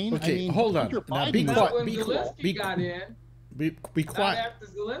Ukraine? Okay, I mean, hold on. Now be quiet. Zelensky got in. Be quiet. Not after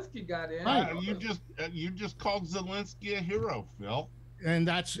Zelensky got in. Right. You just called Zelensky a hero, Phil. And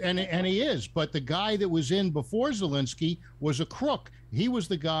and he is. But the guy that was in before Zelensky was a crook. He was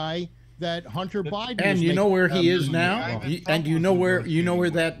the guy that Hunter Biden. And you know where he is now. And you know where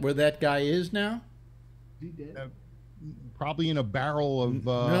that guy is now. He did. Probably in a barrel of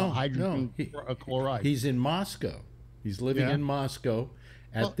hydrogen chloride. He's in Moscow. He's living in Moscow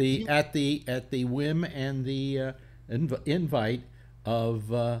at the whim and the invite of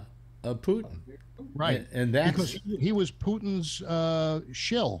Putin. Right, and that's because he was Putin's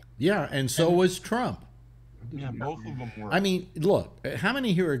shill. Yeah, and so was Trump. Yeah, both of them were. I mean, look, how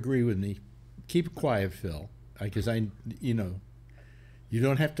many here agree with me? Keep it quiet, Phil, because you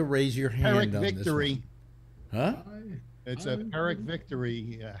don't have to raise your hand Pyrrhic on victory. This one. Huh? It's a Pyrrhic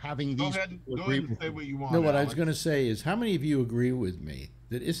victory having these. Go ahead and say what you want. No, what Alex. I was going to say is, how many of you agree with me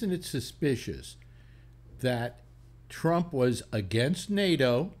that isn't it suspicious that Trump was against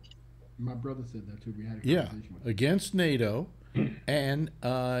NATO? My brother said that too. We had a conversation with him. Against NATO, and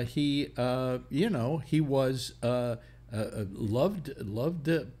he was loved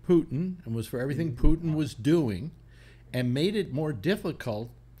Putin and was for everything Putin was doing, and made it more difficult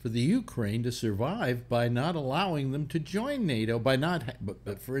for the Ukraine to survive by not allowing them to join NATO,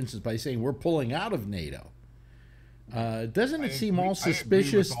 but for instance, by saying we're pulling out of NATO. Doesn't it seem all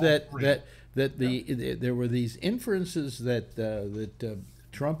suspicious that there were these inferences that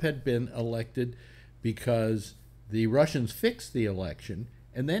Trump had been elected because the Russians fixed the election,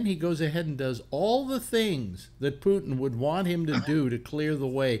 and then he goes ahead and does all the things that Putin would want him to do to clear the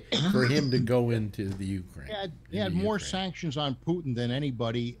way for him to go into the Ukraine. He had more sanctions on Putin than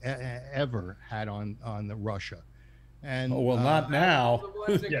anybody ever had on the Russia. And not now.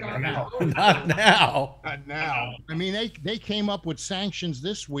 Not now. I mean, they came up with sanctions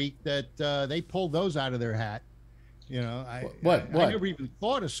this week that they pulled those out of their hat. You know, I never even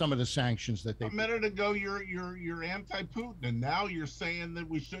thought of some of the sanctions that they. A minute ago, you're anti-Putin, and now you're saying that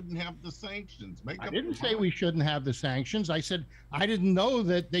we shouldn't have the sanctions. I didn't say we shouldn't have the sanctions. I said I didn't know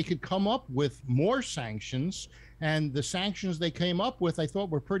that they could come up with more sanctions, and the sanctions they came up with, I thought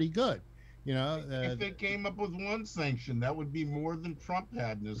were pretty good. You know, if they came up with one sanction, that would be more than Trump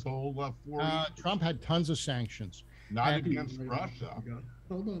had in his whole 4 years. Trump had tons of sanctions. Not against Russia.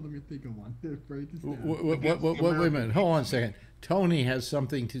 Hold on, let me think of one. Wait a minute. Hold on a second. Tony has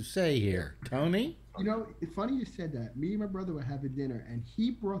something to say here. Tony? You know, it's funny you said that. Me and my brother were having dinner, and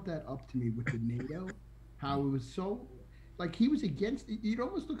he brought that up to me with the NATO, how it was so, like he was against it. It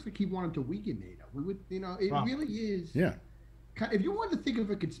almost looks like he wanted to weaken NATO. It really is. Yeah. If you wanted to think of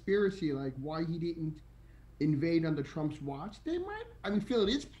a conspiracy, like why he didn't invade under Trump's watch, they might. I mean, Phil,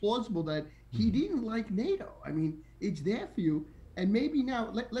 it is plausible that he didn't like NATO. I mean, it's there for you. And maybe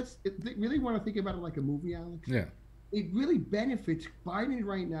now, let's really want to think about it like a movie, Alex. Yeah. It really benefits Biden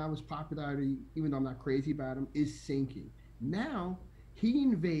right now. His popularity, even though I'm not crazy about him, is sinking. Now he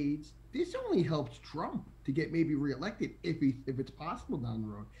invades. This only helps Trump to get maybe reelected if it's possible down the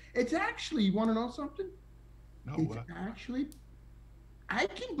road. It's actually, you want to know something? No, It's actually, I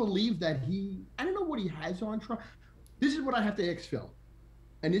can believe that I don't know what he has on Trump. This is what I have to ask Phil.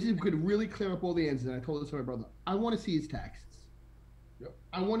 And this is going to really clear up all the answers. And I told this to my brother. I want to see his taxes. Yep.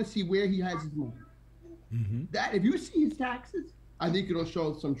 I want to see where he has his money. Mm-hmm. That, if you see his taxes, I think it'll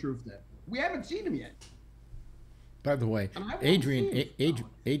show some truth there. We haven't seen him yet. By the way,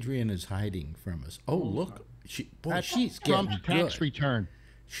 Adrian is hiding from us. Oh, look. She's getting Trump's tax return.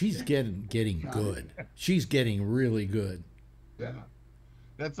 She's getting good. She's getting really good. Yeah.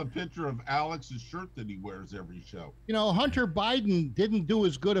 That's a picture of Alex's shirt that he wears every show. You know, Hunter Biden didn't do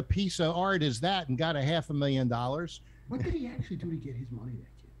as good a piece of art as that and got $500,000. What did he actually do to get his money,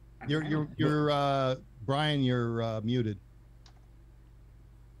 that kid? You're Brian, you're muted.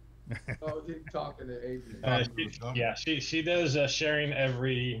 Oh, he's talking to Adrian. She does sharing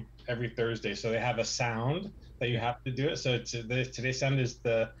every Thursday. So they have a sound that you have to do it. So today's sound is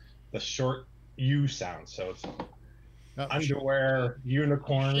the short U sound. So it's underwear,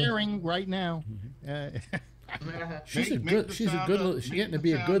 unicorn. Sharing right now. She's getting to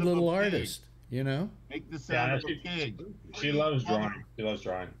be a good little artist. You know. Make the sound of a pig. She loves drawing.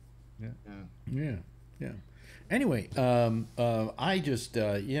 Yeah. Anyway, I just,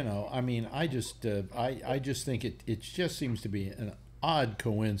 I just think it just seems to be an odd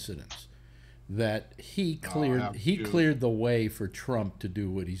coincidence that he cleared the way for Trump to do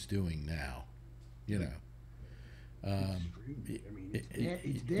what he's doing now. You know.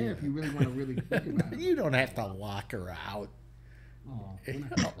 It's there if you really want to really think about it. You don't have to lock her out.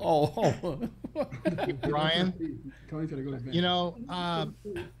 Brian, you know,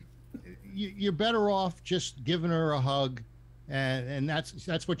 you're better off just giving her a hug, and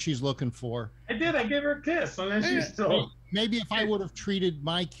that's what she's looking for. I did. I gave her a kiss, and then she's still. Maybe if I would have treated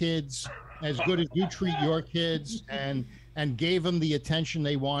my kids as good as you treat your kids, and gave them the attention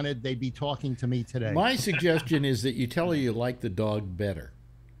they wanted, they'd be talking to me today. My suggestion is that you tell her you like the dog better.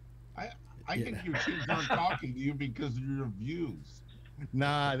 I think your kids aren't talking to you because of your views.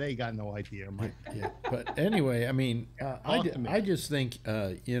 Nah, they got no idea, Mike. Yeah, but anyway, I mean, I just think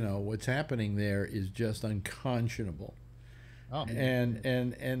what's happening there is just unconscionable,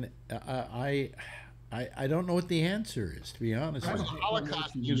 and I don't know what the answer is, to be honest. There's a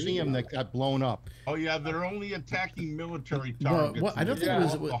Holocaust museum that got blown up. Oh yeah, they're only attacking military targets. I don't think it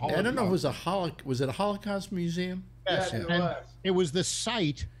was. I don't know if it was a Was it a Holocaust museum? Yes, and it was the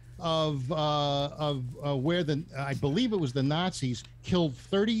site of where I believe it was the Nazis killed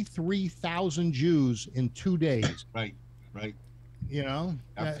 33,000 Jews in 2 days. Right. You know,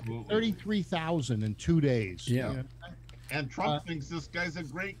 absolutely. 33,000 in 2 days. Yeah. You know? And Trump thinks this guy's a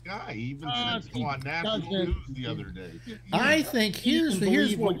great guy. He even said so on national news the other day. I think here's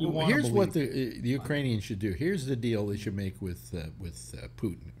what the Ukrainians should do. Here's the deal they should make with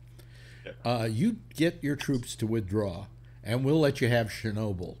Putin. You get your troops to withdraw, and we'll let you have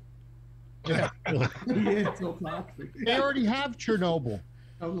Chernobyl. Yeah, it's so toxic. They already have Chernobyl.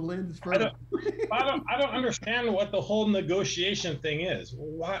 On the land is further. I don't understand what the whole negotiation thing is.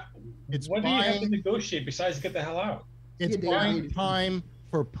 What do you have to negotiate besides get the hell out? It's buying time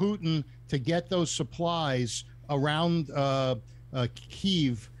for Putin to get those supplies around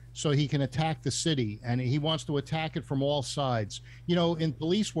Kyiv so he can attack the city, and he wants to attack it from all sides. You know, in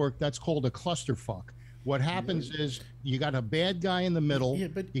police work, that's called a clusterfuck. What happens is you got a bad guy in the middle. Yeah,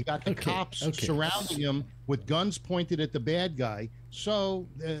 but, you got the cops surrounding him with guns pointed at the bad guy. So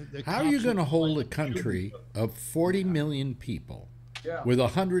how are you going to hold a country of 40 million people with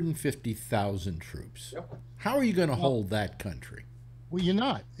 150,000 troops? How are you going to hold that country? Well, you're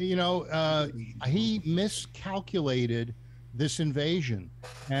not. You know, he miscalculated this invasion,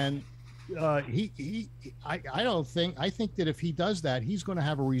 and I think that if he does that, he's going to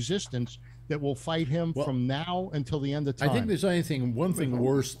have a resistance that will fight him from now until the end of time. I think there's one thing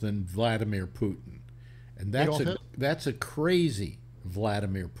worse than Vladimir Putin, and that's a crazy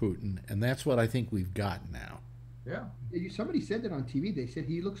Vladimir Putin, and that's what I think we've got now. Yeah. Somebody said that on TV. They said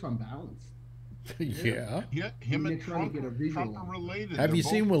he looks unbalanced. Yeah. Him and Trump are related. Have you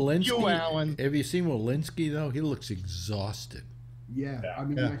seen Walensky? Have you seen Walensky though? He looks exhausted. Yeah. I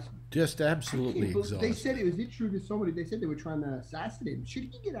mean, just absolutely exhausted. They said it was true to somebody. They said they were trying to assassinate him. Should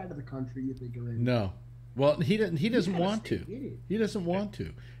he get out of the country? You think? No. Well, he doesn't want to. He doesn't want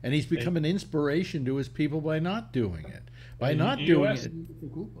to, and he's become an inspiration to his people by not doing it. By not doing it.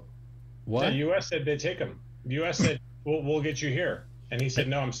 What? The U.S. said they'd take him. The U.S. said, we'll get you here. And he said,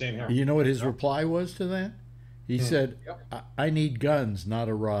 no, I'm staying here. You know what his reply was to that? He said, I need guns, not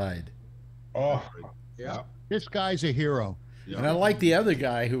a ride. Oh, Yeah. This guy's a hero. And I like the other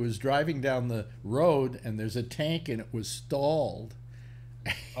guy who was driving down the road and there's a tank and it was stalled.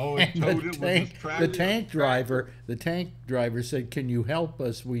 Oh, And it towed it with his tractor. the tank driver said, "Can you help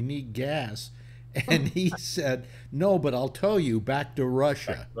us? We need gas." And he said, "No, but I'll tow you back to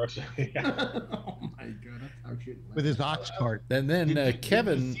Russia." Russia. Yeah. Oh my god, that's how shit went. With his ox cart. And then Did you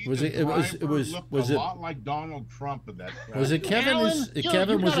Kevin see was the it was a it lot like Donald Trump in that was it Kevin?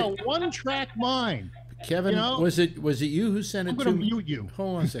 Kevin you was got it a one-track mind. Kevin? You know? Was it you who sent it I'm to going to me? mute you.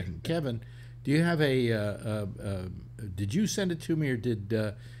 Hold on a second, Kevin. Do you have a? Did you send it to me, or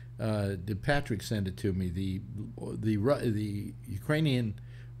did Patrick send it to me? The Ukrainian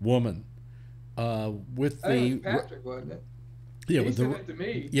woman with I think the it was Patrick, wasn't it? yeah He with sent the it to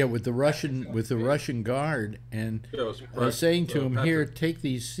me. yeah with the Russian guard and saying to him, "Here, take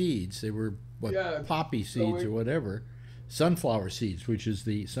these seeds." They were poppy seeds or whatever. Sunflower seeds, which is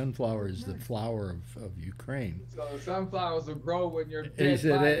the sunflower is the flower of Ukraine. So sunflowers will grow when you're dead. And he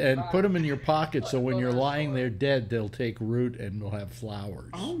said, body and dies. put them in your pocket so when you're lying there dead, they'll take root and will have flowers.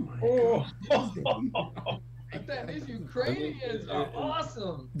 Oh my Oh. But these Ukrainians are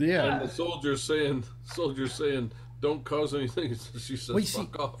awesome. Yeah. And the soldiers saying, "Don't cause anything." She says, Well, you see,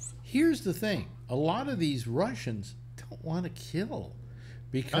 "Fuck off." Here's the thing: a lot of these Russians don't want to kill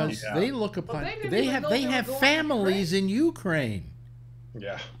because they look upon they have didn't even know they were have going to families in Ukraine.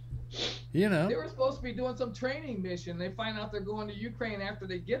 Yeah. You know. They were supposed to be doing some training mission. They find out they're going to Ukraine after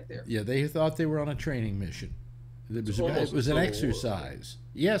they get there. Yeah, they thought they were on a training mission. It was almost an a civil war. exercise.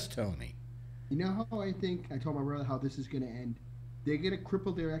 Yes, Tony. You know how I told my brother how this is going to end? They're going to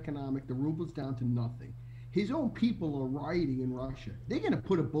cripple their economic. The ruble's down to nothing. His own people are rioting in Russia. They're going to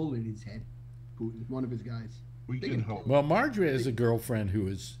put a bullet in his head, Putin, one of his guys. We can hope. Well, Marjorie has a girlfriend who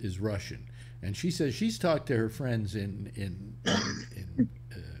is Russian, and she says she's talked to her friends in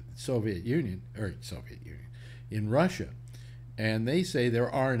in Russia, and they say there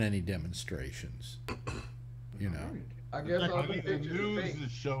aren't any demonstrations. You know. I guess all I the think the pictures are news fake.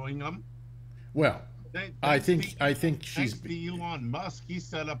 is showing them. Well, I think she's. Thanks to Elon Musk, he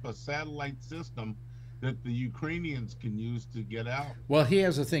set up a satellite system that the Ukrainians can use to get out. Well, he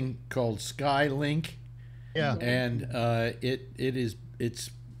has a thing called Skylink. Yeah. And it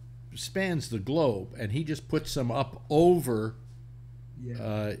spans the globe, and he just puts them up over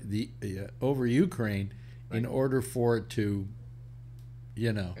over Ukraine in order for it to,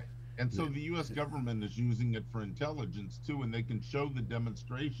 you know. And so the U.S. government is using it for intelligence too, and they can show the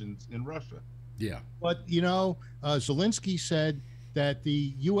demonstrations in Russia. Yeah. But, you know, Zelensky said that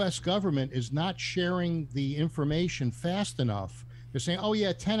the U.S. government is not sharing the information fast enough. They're saying, "Oh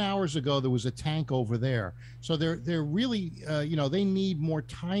yeah, 10 hours ago there was a tank over there." So they're really, you know, they need more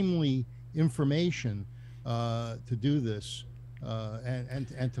timely information to do this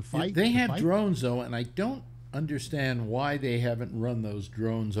and to fight. They have drones though, and I don't understand why they haven't run those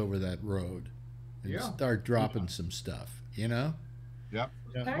drones over that road and start dropping some stuff. You know? Yep.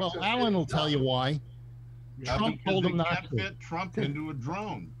 Yeah. Well, Alan will tell you why. Trump told him not can't to. fit Trump into a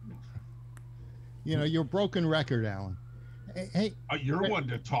drone. You know, you're a broken record, Alan. Hey, You're one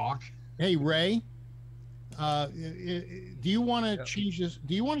to talk. Hey, Ray. Do you want to change this?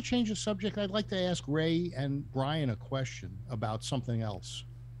 Do you want to change the subject? I'd like to ask Ray and Brian a question about something else.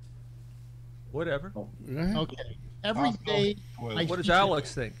 Whatever. Okay. Every day. What does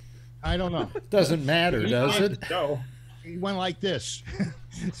Alex think? I don't know. Doesn't matter, does it? No. He went like this.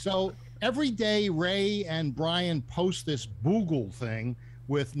 So every day, Ray and Brian post this Boogle thing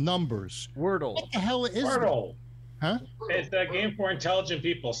with numbers. Wordle. What the hell is Wordle. Huh? It's a game for intelligent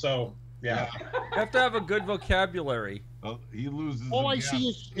people, so yeah. You have to have a good vocabulary. Oh, he loses. All I again.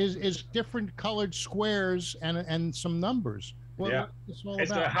 see is different colored squares and some numbers. What, Yeah. what's this all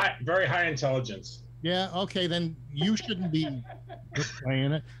It's about? very high intelligence. Yeah. Okay. Then you shouldn't be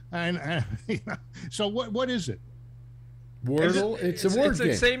playing it. And so what is it? Wordle. It's a word It's game.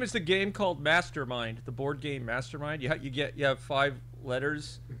 the same as the game called Mastermind, the board game Mastermind. You have 5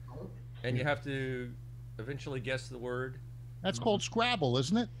 letters, and you have to eventually guess the word. That's called Scrabble,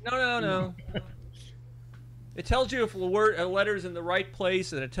 isn't it? No. It tells you if a letter's in the right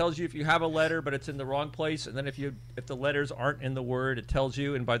place, and it tells you if you have a letter but it's in the wrong place, and then if the letters aren't in the word, it tells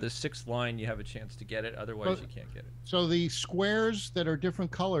you, and by the 6th line you have a chance to get it. Otherwise, you can't get it. So the squares that are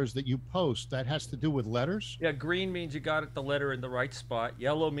different colors that you post, that has to do with letters? Yeah, green means you got the letter in the right spot.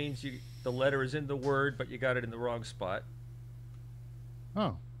 Yellow means the letter is in the word, but you got it in the wrong spot.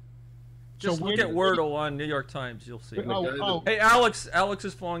 Oh. Just look at Wordle on New York Times. You'll see. Hey, Alex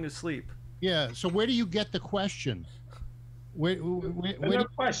is falling asleep. Yeah. So where do you get the question? No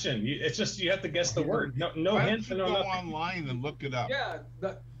question. It's just you have to guess the word. No hint. Go online and look it up. Yeah,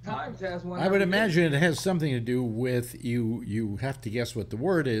 the Times has one. I would imagine it has something to do with you have to guess what the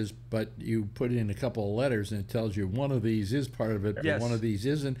word is, but you put in a couple of letters and it tells you one of these is part of it, but one of these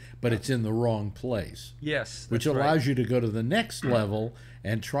isn't, but it's in the wrong place. Yes. Which allows you to go to the next level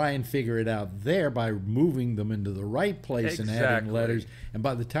and try and figure it out there by moving them into the right place and adding letters. And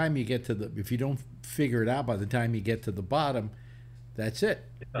by the time you get to if you don't figure it out by the time you get to the bottom, that's it.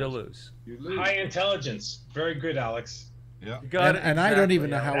 You'll lose. High intelligence. Very good, Alex. Yeah. And I don't even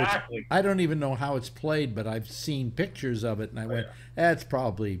know how I don't even know how it's played, but I've seen pictures of it and I went, that's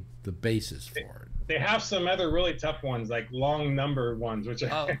probably the basis for it. They have some other really tough ones, like long number ones, which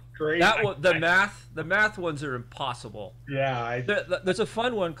are great. The math ones are impossible. Yeah. There's a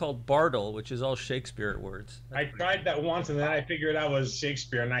fun one called Bartle, which is all Shakespeare words. I tried that once, and then I figured out it was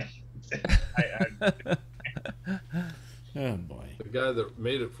Shakespeare, and Oh boy! The guy that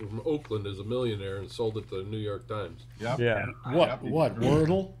made it from Oakland is a millionaire and sold it to the New York Times. Yep. Yeah. What?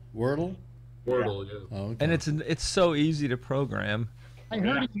 Wordle? Wordle, yeah. Oh, okay. And it's so easy to program. I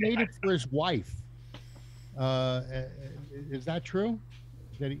heard he made it for his wife. Is that true?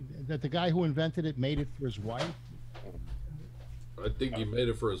 That the guy who invented it made it for his wife? I think he made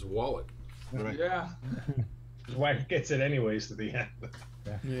it for his wallet. Right. Yeah. His wife gets it anyways to the end.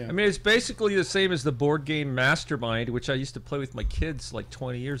 Yeah. I mean, it's basically the same as the board game Mastermind, which I used to play with my kids like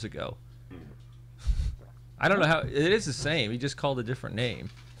 20 years ago. I don't know how it is the same. He just called a different name.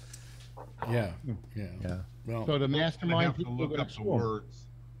 Yeah. Well, So the Mastermind Have to people look go up to the school. words.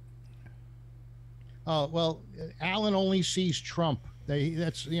 Oh well, Alan only sees Trump.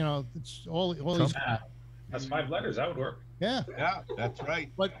 That's it's all he's got. That's 5 letters. That would work. Yeah, Yeah, that's right.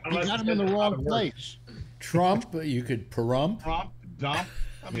 but he Unless got it's him in the a lot wrong of words. place. Trump, you could perump. Trump, dump.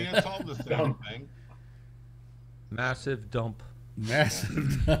 I mean, it's all the same thing. Massive dump.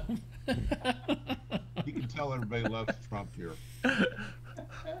 Massive dump. You can tell everybody loves Trump here.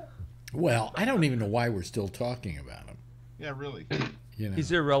 Well, I don't even know why we're still talking about him. Yeah, really. You know,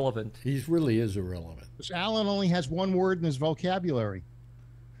 He's irrelevant. he really is irrelevant. Because Alan only has one word in his vocabulary.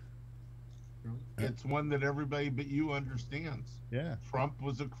 It's one that everybody but you understands. Yeah. Trump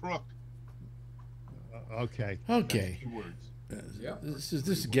was a crook. Okay. Okay. That's 2 words. This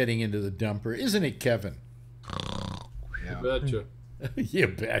is getting into the dumper, isn't it, Kevin? Yeah. Betcha. You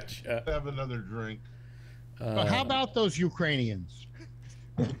betcha. Have another drink. But how about those Ukrainians?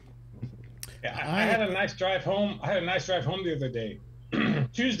 Yeah, I had a nice drive home. I had a nice drive home the other day,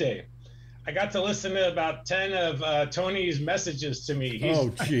 Tuesday. I got to listen to about 10 of Tony's messages to me. He's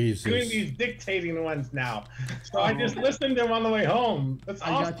doing Jesus. these dictating ones now. So I just listened to him on the way home. That's I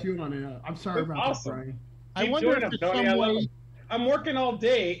awesome. got you on it. I'm sorry That's about awesome. that, Brian. I Keep wonder doing if them, there's Tony. some I love way. them. I'm working all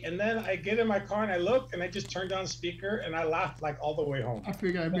day, and then I get in my car and I look, and I just turned on speaker, and I laughed like all the way home. I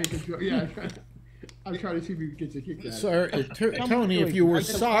figured I'd make a joke. Yeah, I'm trying to see if he gets a kick out of it. Sir, Tony, if you were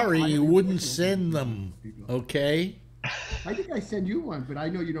sorry, you wouldn't send them, okay? I think I send you one, but I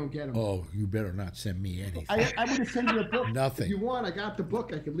know you don't get them. Oh, you better not send me anything. I would have sent you a book. Nothing. If you want, I got the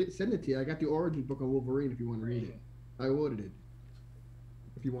book. I can send it to you. I got the origin book on Wolverine if you want to read it. I ordered it.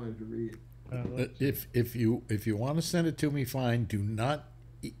 If you wanted to read it. If you want to send it to me, fine. Do not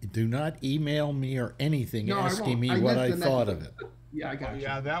email me or anything No, I asking won't. me I what meant I the next thought one. of it. Yeah, I got you.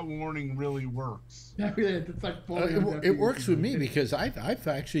 Yeah, that warning really works. It's like pulling It works with me because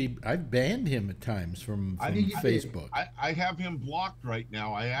I've banned him at times from Facebook. I have him blocked right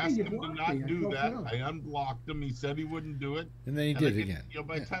now. I asked you him to blocked not me. I do felt that. bad. I unblocked him. He said he wouldn't do it. And then he And did I get, again.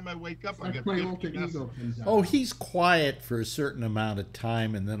 By the time I wake up, I Like get my 50 alter ego messages. comes out. Oh, he's quiet for a certain amount of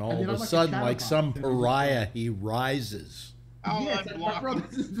time, and then all And of then a I'm like a sudden, shadow like box. some pariah, he rises. I'll Yes, my unblock brother him.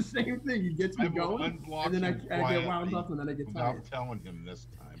 is the same thing. He gets me I will going, unblock and then him I get wound quietly up, and then I get tired. without telling him this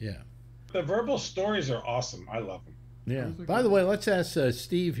time. Yeah. The verbal stories are awesome. I love them. Yeah. Sounds like By a- the way, let's ask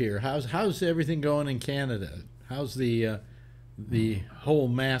Steve here. How's everything going in Canada? How's the whole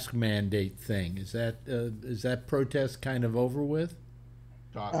mask mandate thing? Is that protest kind of over with?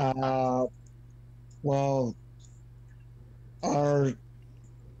 Doc, Well, our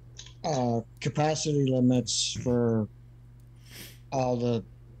capacity limits for all the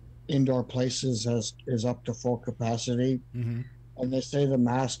indoor places is up to full capacity. Mm-hmm. And they say the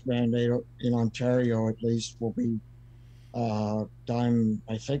mask mandate in Ontario, at least, will be done,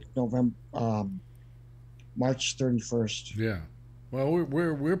 I think, March 31st. Yeah. Well,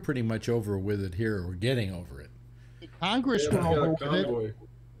 we're pretty much over with it here. We're getting over it. Congress went over with it.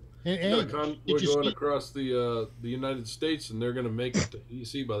 We're going across the United States, and they're going to make it to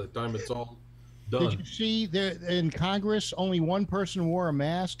EC by the time it's all done. Did you see there in Congress only one person wore a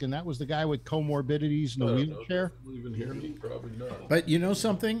mask, and that was the guy with comorbidities in the wheelchair? Even here, probably not. But you know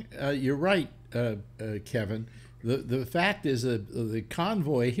something? You're right, Kevin. The fact is the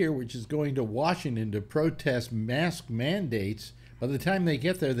convoy here, which is going to Washington to protest mask mandates, by the time they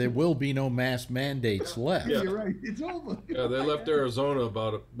get there, there will be no mask mandates left. Yeah. You're right. It's over. Yeah, they left Arizona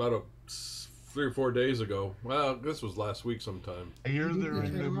about 3 or 4 days ago. Well, this was last week sometime. I hear they're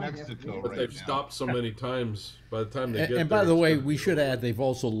in New Mexico but they've stopped so many times by the time they get there. And by the way, we should add they've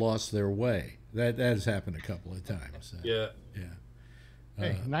also lost their way. That has happened a couple of times. Yeah.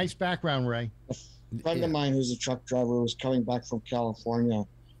 Hey, nice background, Ray. A friend of mine who's a truck driver who was coming back from California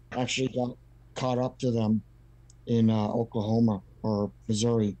actually got caught up to them in Oklahoma or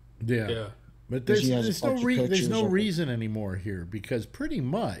Missouri. Yeah. But there's no reason anymore here, because pretty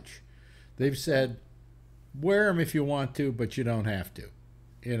much they've said wear them if you want to, but you don't have to.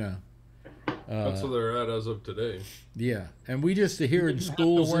 You know. That's where they're at as of today. Yeah, and we just hear in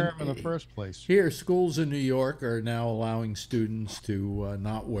schools wear them in the first place. Here, schools in New York are now allowing students to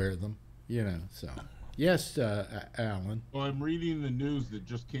not wear them. You know, so yes, Alan. Well, I'm reading the news that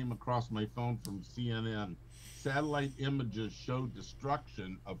just came across my phone from CNN. Satellite images show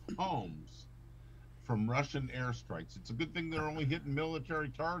destruction of homes from Russian airstrikes. It's a good thing they're only hitting military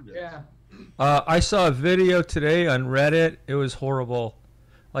targets. Yeah. I saw a video today on Reddit. It was horrible.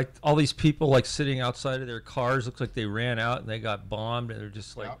 Like all these people like sitting outside of their cars. Looks like they ran out and they got bombed, and they're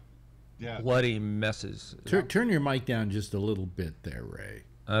just like bloody messes. Turn your mic down just a little bit there, Ray.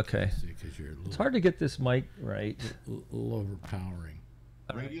 Okay. It's hard to get this mic right. A little overpowering.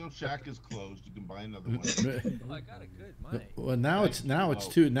 Radio Shack is closed. You can buy another one. I got a good mic. Well, now it's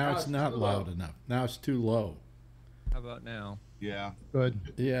not loud enough. Now it's too low. How about now? Yeah. Good.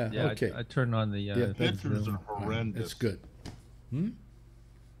 Yeah. Okay. I turned on the. The pictures are horrendous. It's good.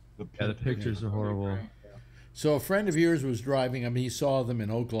 The pictures are horrible. So a friend of yours was driving. I mean, he saw them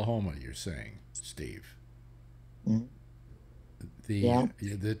in Oklahoma. You're saying, Steve?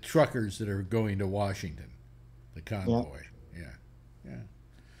 The truckers that are going to Washington, the convoy. Yeah.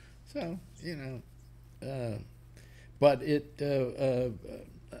 So but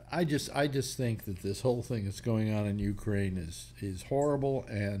I just think that this whole thing that's going on in Ukraine is horrible,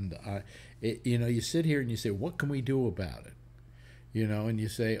 and you sit here and you say, what can we do about it? And you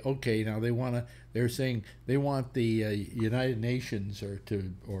say, okay, now they're saying they want the United Nations or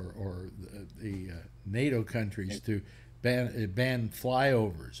the NATO countries to ban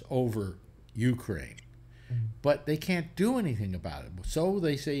flyovers over Ukraine. But they can't do anything about it. So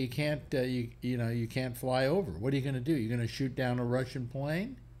they say you can't you can't fly over. What are you going to do? You're going to shoot down a Russian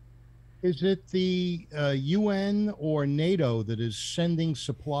plane? Is it the UN or NATO that is sending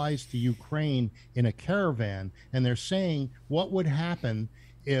supplies to Ukraine in a caravan? And they're saying, what would happen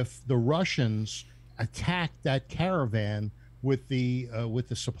if the Russians attacked that caravan with the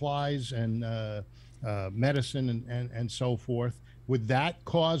supplies and medicine and so forth? Would that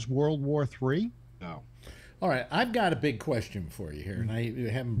cause World War III? No. All right, I've got a big question for you here, and I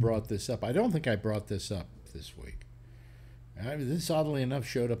haven't brought this up. I don't think I brought this up this week. This, oddly enough,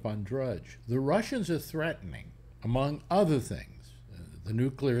 showed up on Drudge. The Russians are threatening, among other things, the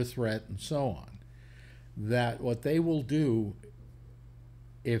nuclear threat and so on, that what they will do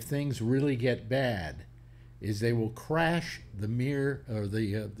if things really get bad is they will crash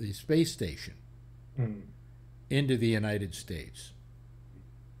the space station into the United States.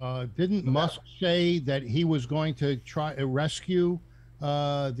 Didn't Musk say that he was going to try to rescue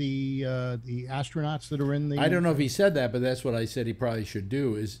the astronauts that are in the... I don't know if he said that, but that's what I said he probably should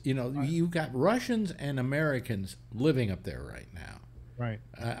do is, you've got Russians and Americans living up there right now. Right.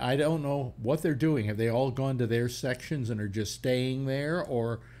 I don't know what they're doing. Have they all gone to their sections and are just staying there,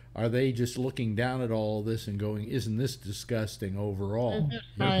 or are they just looking down at all this and going, isn't this disgusting overall?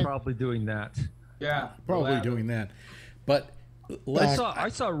 They're probably doing that. Yeah. Probably doing that. But... I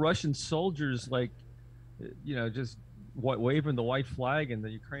saw Russian soldiers just waving the white flag, and the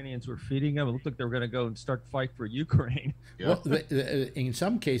Ukrainians were feeding them. It looked like they were going to go and start fight for Ukraine. Yeah. Well, in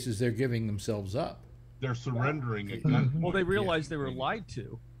some cases, they're giving themselves up. They're surrendering at gunpoint. Well, they realized they were lied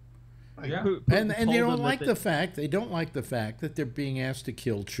to. Yeah. And they don't like the fact that they're being asked to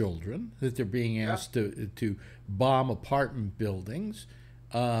kill children, that they're being asked to bomb apartment buildings.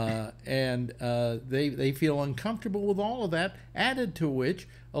 and they feel uncomfortable with all of that. Added to which,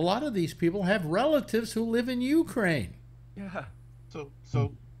 a lot of these people have relatives who live in Ukraine. Yeah. So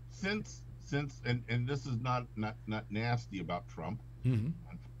since and this is not nasty about Trump. Mm-hmm.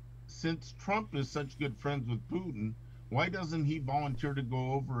 Since Trump is such good friends with Putin, why doesn't he volunteer to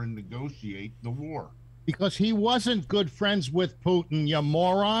go over and negotiate the war? Because he wasn't good friends with Putin, you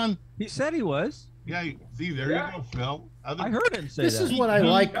moron. He said he was. Yeah, see, there you go, Phil. I heard him say this that. Is what I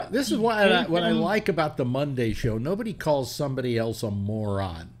like. This is what I like about the Monday show. Nobody calls somebody else a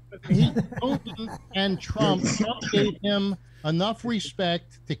moron. Putin and Trump gave him enough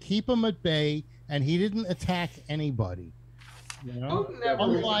respect to keep him at bay, and he didn't attack anybody. You know?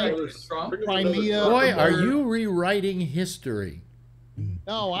 Unlike Crimea. Boy, are you rewriting history?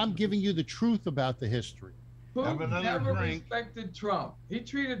 No, I'm giving you the truth about the history. Putin never respected Trump. He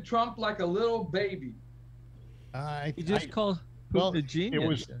treated Trump like a little baby. He just called Putin a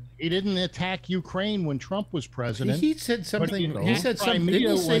genius. He didn't attack Ukraine when Trump was president. He said something. He said something.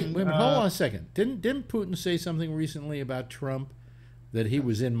 Didn't he say, hold on a second. Didn't Putin say something recently about Trump, that he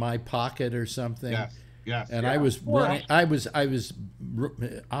was in my pocket or something? Yes. Yes. And I was running. I was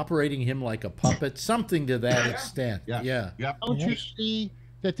operating him like a puppet. Something to that extent. Yes. Yeah. Yep. Don't you see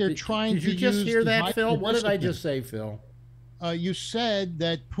that they're trying to use? Did you just hear that, Phil? What did I just say, Phil? You said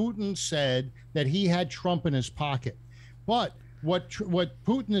that Putin said that he had Trump in his pocket, but what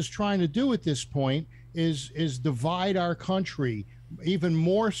Putin is trying to do at this point is divide our country even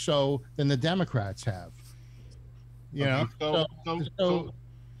more so than the Democrats have. You know, so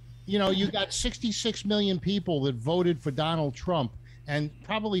you know, you got 66 million people that voted for Donald Trump and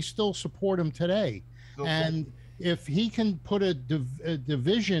probably still support him today. And if he can put a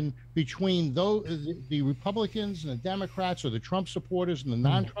division between the Republicans and the Democrats, or the Trump supporters and the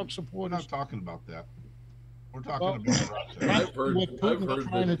non-Trump supporters, we're not talking about that. We're talking about I've heard that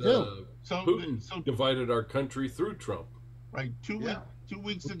Putin divided our country through Trump. Right, 2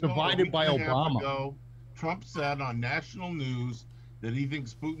 weeks ago, divided by Obama. Trump said on national news that he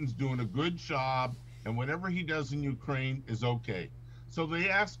thinks Putin's doing a good job, and whatever he does in Ukraine is okay. So they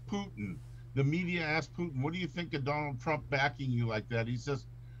asked Putin. The media asked Putin, what do you think of Donald Trump backing you like that? He says,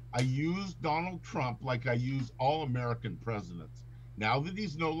 I use Donald Trump like I use all American presidents. Now that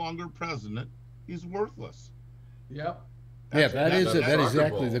he's no longer president, he's worthless. Yep. That is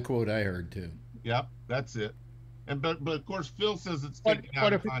exactly the quote I heard too. Yep, that's it. And but of course Phil says it's taken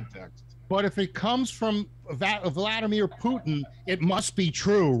out of context. But if it comes from Vladimir Putin, it must be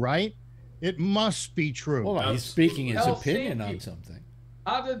true, right? It must be true. Well, he's speaking his opinion on something.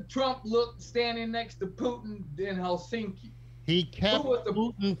 How did Trump look standing next to Putin in Helsinki? He kept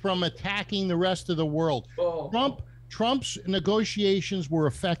Putin from attacking the rest of the world. Trump's negotiations were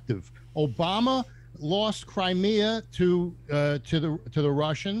effective. Obama lost Crimea to the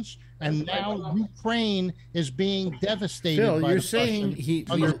Russians, and now Ukraine is being devastated. Phil, by you're the saying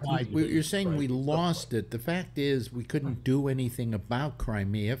Russians. you're saying we lost it. The fact is, we couldn't do anything about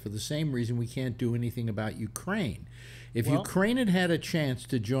Crimea for the same reason we can't do anything about Ukraine. If Ukraine had had a chance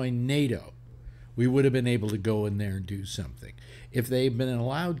to join NATO, we would have been able to go in there and do something. If they've been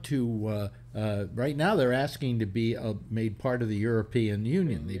allowed to, right now they're asking to be made part of the European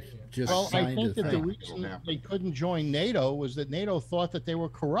Union. They've just signed I think that the reason they couldn't join NATO was that NATO thought that they were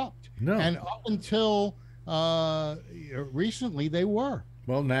corrupt. No. And up until recently, they were.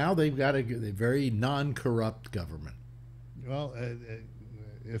 Well, now they've got a very non-corrupt government. Well,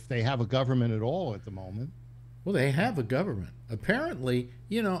 if they have a government at all at the moment. Well, they have a government. Apparently,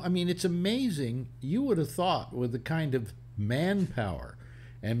 you know, I mean, it's amazing. You would have thought with the kind of manpower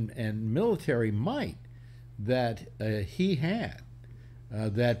and military might that he had,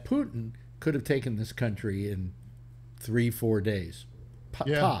 that Putin could have taken this country in 3-4 days,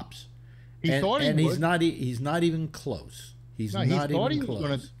 tops. He thought he would. He's not even close. He's not even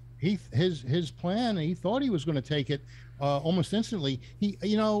close. His plan. He thought he was going to take it almost instantly.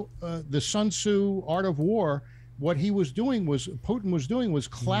 The Sun Tzu Art of War. What Putin was doing was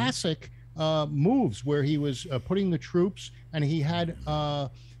classic moves where he was putting the troops, and he had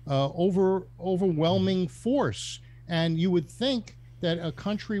overwhelming force. And you would think that a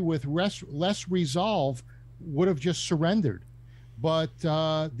country with less resolve would have just surrendered, but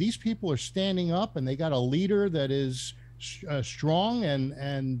these people are standing up, and they got a leader that is strong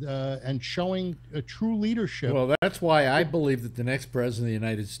and showing a true leadership. Well, that's why I believe that the next president of the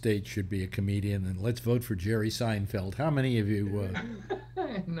United States should be a comedian, and let's vote for Jerry Seinfeld. How many of you?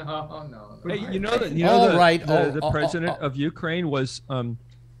 No. Hey, the president of Ukraine was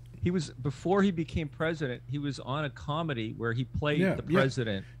He was, before he became president, he was on a comedy where he played the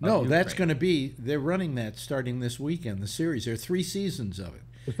president. No, that's going to be. They're running that starting this weekend. The series. There are 3 seasons of it.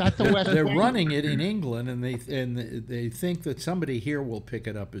 Is that the West They're Wing? running it in England, and they think that somebody here will pick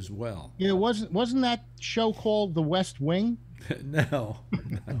it up as well. Yeah, wasn't that show called The West Wing? No.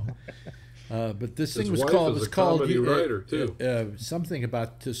 But this His thing was wife called. is a comedy writer too. Something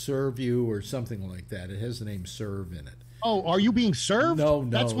about To Serve You or something like that. It has the name Serve in it. Oh, Are You Being Served? No,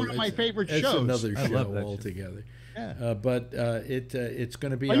 That's one of my favorite shows. It's another I love show that altogether. Yeah. But it's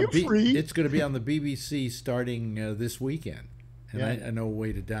going to be. Are you free? It's going to be on the BBC starting this weekend, and Yeah. I know a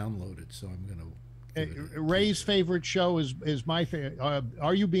way to download it, so I'm going to. Ray's favorite show is my favorite.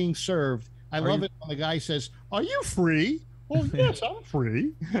 Are You Being Served? I love it when the guy says, "Are you free?" Well, yes, I'm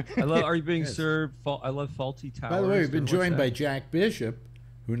free. I love Are You Being Served? I love Faulty Towers. By the way, we've been What's joined that? by Jack Bishop,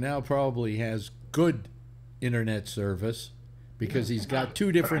 who now probably has good internet service because he's got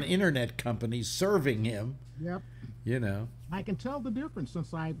 2 different internet companies serving him. Yep. You know. I can tell the difference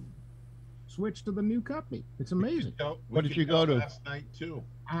since I switched to the new company. It's amazing. What did you go to? Last night too.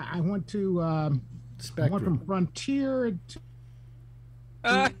 I went to I went Spectrum. from Frontier to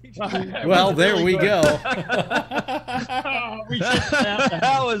Well, there we go. That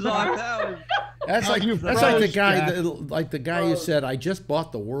was on. That was. That's like the guy who Oh. said, "I just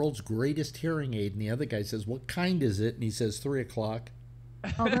bought the world's greatest hearing aid," and the other guy says, "What kind is it?" And he says, 3 o'clock.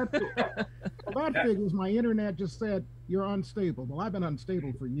 oh, that figures my internet just said you're unstable. Well, I've been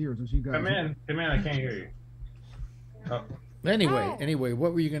unstable for years, as you guys Come know. in, I can't hear you. Oh. Anyway,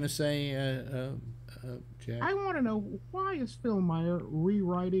 what were you going to say, Jack? I want to know, why is Phil Meyer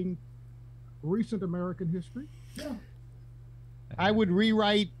rewriting recent American history? Yeah. I would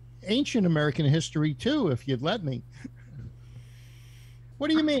rewrite ancient American history too if you'd let me.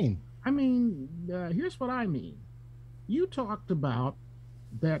 What do you mean? I mean, here's what I mean. You talked about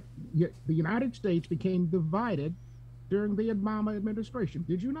that the United States became divided during the Obama administration.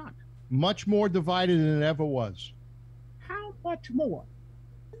 Did you not? Much more divided than it ever was. How much more?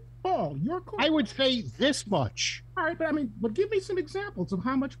 Paul, you're correct. I would say this much. All right, but give me some examples of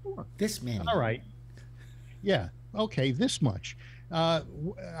how much more. This man. All right. Yeah. Okay. This much.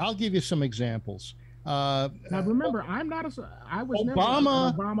 I'll give you some examples. Now remember, I was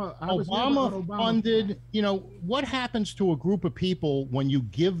Obama. never Obama funded. You know what happens to a group of people when you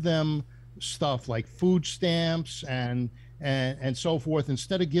give them stuff like food stamps and so forth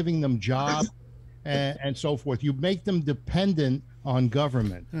instead of giving them jobs and so forth. You make them dependent on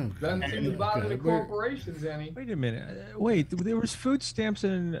government. Doesn't seem to bother the corporations any. Wait a minute. Wait, there was food stamps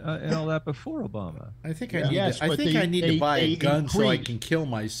and all that before Obama. I think I need to buy a gun so I can kill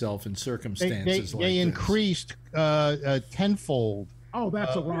myself in circumstances like this. They increased tenfold. Oh,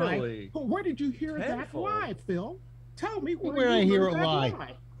 that's a lie. Really? But where did you hear Tenfold. that live, Phil? Tell me Where I hear it live.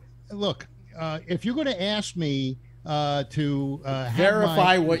 Look, if you're going to ask me to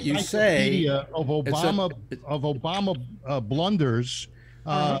verify have what you say of Obama blunders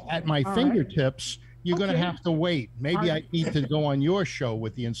at my fingertips, you're going to have to wait. Maybe I need to go on your show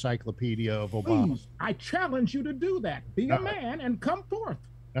with the encyclopedia of Obama. Please, I challenge you to do that. Be a man and come forth.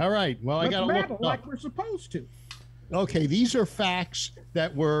 All right. Well, I got to look battle up. like we're supposed to. Okay, these are facts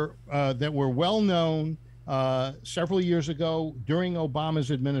that were well known several years ago during Obama's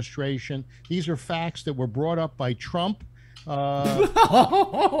administration. These are facts that were brought up by Trump. Oh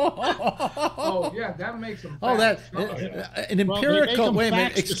yeah, that makes them. Oh, that an empirical. Wait a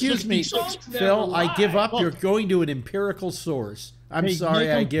minute. Excuse me, Phil. I give up. You're going to an empirical source. I'm sorry.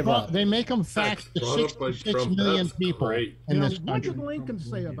 I give up. They make them facts to 66 million people in this What country. did Lincoln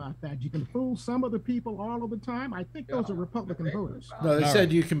say about that? You can fool some of the people all of the time. I think those are Republican voters. No, they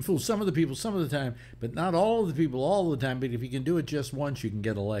said you can fool some of the people some of the time, but not all of the people all the time. But if you can do it just once, you can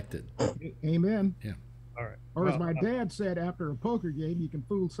get elected. Amen. Yeah. All right. Or as my dad said after a poker game, you can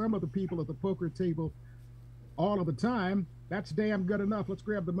fool some of the people at the poker table all of the time. That's damn good enough. Let's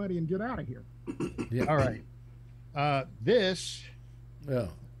grab the money and get out of here. Yeah. All right. This. Yeah.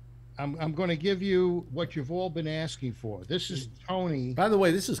 I'm going to give you what you've all been asking for. This is Tony. By the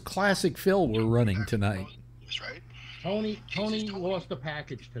way, this is classic Phil we're running tonight. That's right. Tony lost a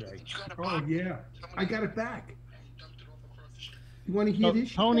package today. Oh yeah, I got it back. You want to hear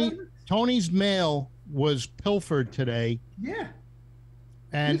this? Tony's mail was pilfered today. Yeah.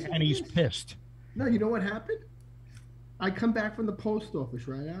 And he's pissed. No, you know what happened? I come back from the post office,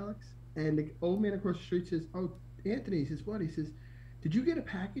 right, Alex? And the old man across the street says, "Oh, Anthony," he says, "What?" He says, "Did you get a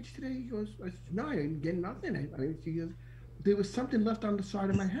package today?" He goes, I said, "No, I didn't get nothing." He goes, "There was something left on the side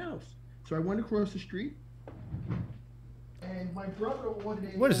of my house." So I went across the street, and my brother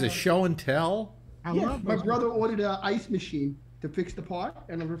ordered a... What is this, show and tell? My brother ordered an ice machine, to fix the part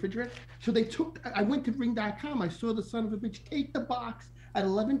on the refrigerator. So they took, I went to ring.com. I saw the son of a bitch take the box at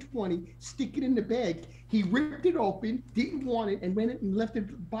 11:20, stick it in the bag. He ripped it open, didn't want it, and went and left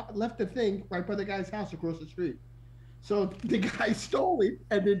the thing right by the guy's house across the street. So the guy stole it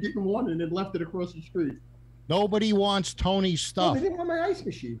and then didn't want it and then left it across the street. Nobody wants Tony's stuff. No, they didn't want my ice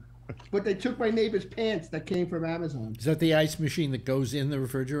machine. But they took my neighbor's pants that came from Amazon. Is that the ice machine that goes in the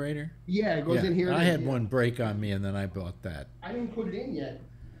refrigerator? Yeah, it goes in here. I had one break on me, and then I bought that. I didn't put it in yet.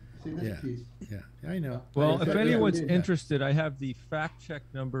 See this piece. Yeah, I know. Well, if anyone's interested, I have the fact check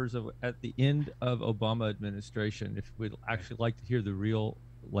numbers at the end of Obama administration. If we'd actually like to hear the real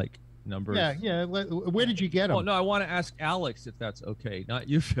numbers. Yeah. Where did you get them? Oh no, I want to ask Alex if that's okay, not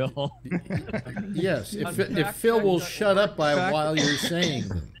you, Phil. Yes, if Phil will shut up while you're saying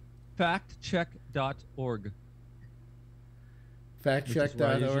them. Factcheck.org. Factcheck.org.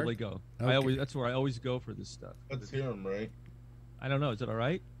 I usually go. Okay. That's where I always go for this stuff. Let's hear him, Ray. I don't know. Is it all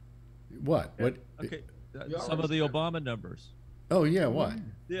right? What? What? Okay. Some of the Obama numbers. Oh yeah. What?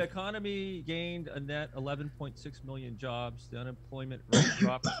 The economy gained a net 11.6 million jobs. The unemployment rate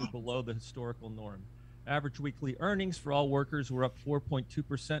dropped to below the historical norm. Average weekly earnings for all workers were up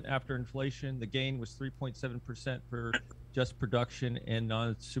 4.2% after inflation. The gain was 3.7% for just production and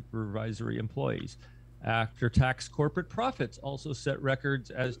non-supervisory employees. After-tax corporate profits also set records,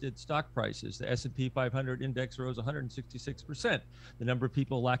 as did stock prices. The S&P 500 index rose 166%. The number of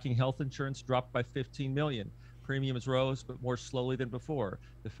people lacking health insurance dropped by 15 million. Premiums rose, but more slowly than before.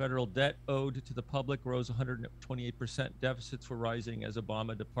 The federal debt owed to the public rose 128%. Deficits were rising as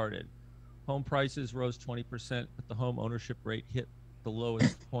Obama departed. Home prices rose 20%, but the home ownership rate hit the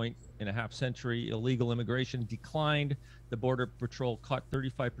lowest point in a half century. Illegal immigration declined. The Border Patrol caught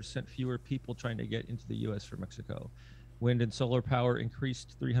 35% fewer people trying to get into the U.S. from Mexico. Wind and solar power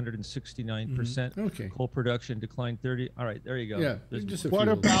increased 369%. Okay. Coal production declined 30. All right, there you go. Yeah. What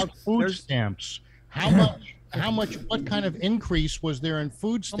about food stamps? How much? What kind of increase was there in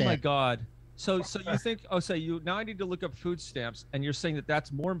food stamps? Oh my God. So you think? Now I need to look up food stamps, and you're saying that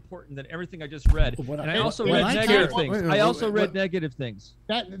that's more important than everything I just read. And I also read negative things. I also read negative things.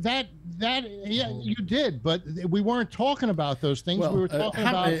 Yeah, you did, but we weren't talking about those things. We were talking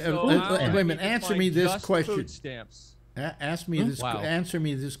about. Wait a minute. Answer me this question. Food stamps. Ask me this. Wow. Answer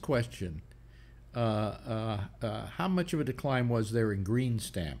me this question. How much of a decline was there in green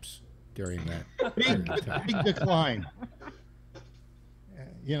stamps during that? Big decline.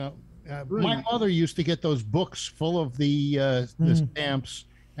 My mother used to get those books full of the stamps,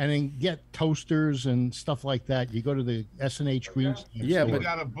 and then get toasters and stuff like that. You go to the S&H Green Stamp Yeah, store. but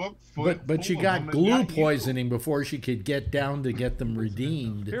got a book full, but she got glue poisoning before she could get down to get them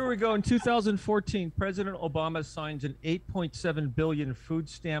redeemed. Here we go. In 2014, President Obama signs an $8.7 billion food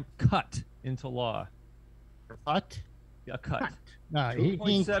stamp cut into law. Cut? A cut. No, he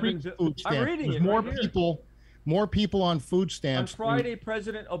increased food stamps. I'm reading it. More people on food stamps. On Friday,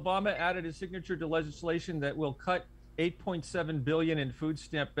 President Obama added his signature to legislation that will cut $8.7 billion in food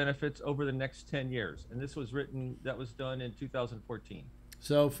stamp benefits over the next 10 years. And this was done in 2014.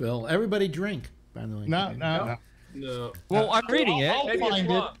 So, Phil, everybody drink, by the way. No. Well, I'm reading it. I'll find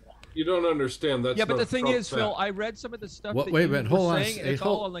it. You don't understand. That's but the thing is, fact. Phil, I read some of the stuff Wait a minute, were hold on. saying, and it's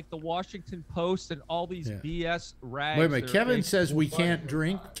all on the Washington Post and all these BS rags. Wait a minute. Kevin says we can't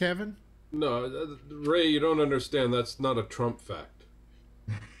drink, Kevin? No, Ray, you don't understand. That's not a Trump fact.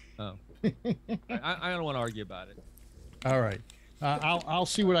 Oh. I don't want to argue about it. All right. I'll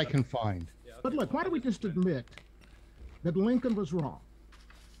see what I can find. But look, why don't we just admit that Lincoln was wrong?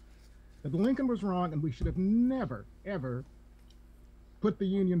 That Lincoln was wrong, and we should have never, ever put the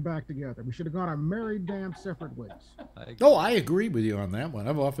Union back together. We should have gone our merry damn separate ways. I agree with you on that one.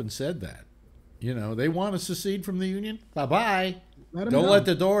 I've often said that. They want to secede from the Union. Bye-bye. Don't let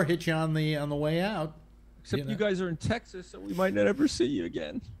the door hit you on the way out. Except you guys are in Texas, so we might not ever see you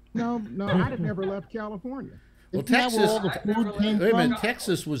again. No, I'd have never left California. Well, Texas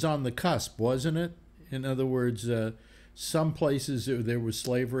was on the cusp, wasn't it? In other words, some places there was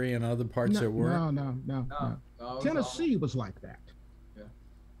slavery and other parts there weren't. No. Tennessee was like that.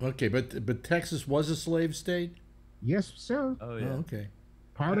 Yeah. Okay, but Texas was a slave state? Yes, sir. Oh, yeah. Okay.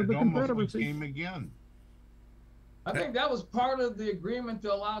 Part of the Confederacy. Came again. I think that was part of the agreement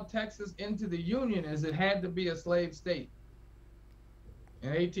to allow Texas into the Union, as it had to be a slave state in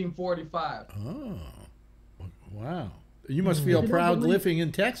 1845. Oh, wow. You must feel proud living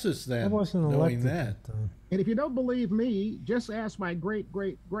in Texas then, I wasn't knowing elected that. time. And if you don't believe me, just ask my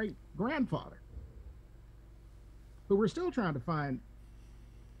great-great-great-grandfather, who we're still trying to find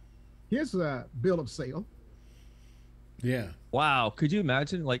his bill of sale. Yeah. Wow. Could you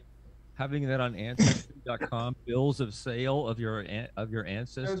imagine, having that on Ancestry YouTube.com bills of sale of your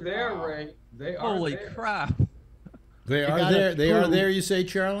ancestors. They're there, Ray. They are. Holy there. crap! They are there. They are there. You say,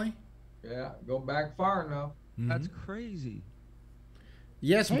 Charlie? Yeah, go back far enough. That's crazy.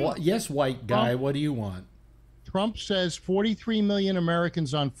 Yes, yes, white guy. What do you want? Trump says 43 million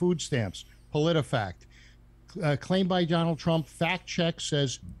Americans on food stamps. PolitiFact. Claimed by Donald Trump. Fact check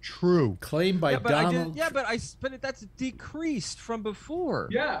says true. Claimed by Donald. But that's decreased from before.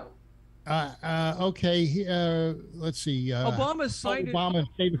 Yeah. Okay. Let's see. Obama signed Obama and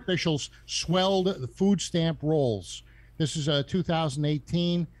state officials swelled the food stamp rolls. This is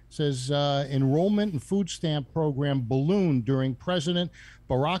 2018. Says enrollment in food stamp program ballooned during President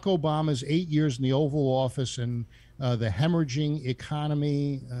Barack Obama's 8 years in the Oval Office, and the hemorrhaging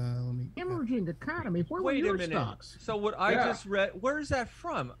economy. Hemorrhaging economy. Where were Wait a your minute. stocks? So what I just read, where is that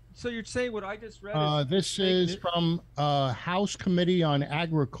from? So you're saying what I just read? This is from House Committee on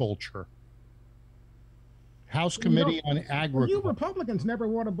Agriculture. House Committee on Agriculture. You Republicans never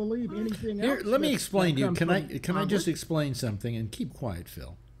want to believe anything else. Here, let me explain to you. Can I just explain something and keep quiet,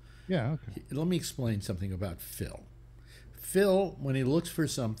 Phil? Yeah. Okay. Let me explain something about Phil. Phil, when he looks for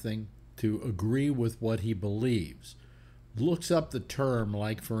something to agree with what he believes, looks up the term,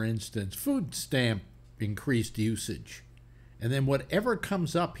 like, for instance, food stamp increased usage. And then whatever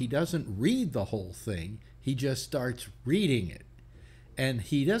comes up, he doesn't read the whole thing. He just starts reading it. And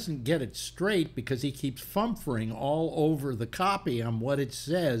he doesn't get it straight because he keeps fumfering all over the copy on what it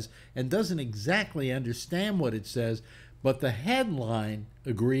says and doesn't exactly understand what it says, but the headline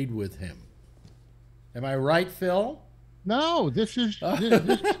agreed with him. Am I right, Phil? No, this is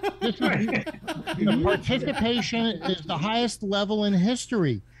the participation is the highest level in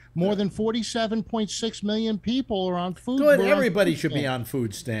history. More than 47.6 million people are on food. Good. Everybody should be on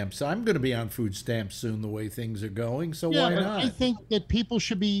food stamps. I'm going to be on food stamps soon, the way things are going. So why not? I think that people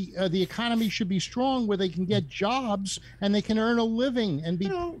should be, the economy should be strong, where they can get jobs and they can earn a living and be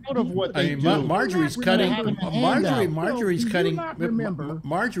proud of what they do. Marjorie's cutting.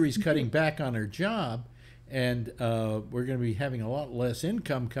 Marjorie's cutting back on her job, and we're going to be having a lot less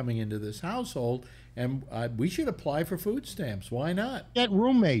income coming into this household. And we should apply for food stamps. Why not? Get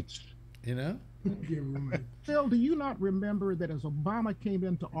roommates. You know? Phil, do you not remember that as Obama came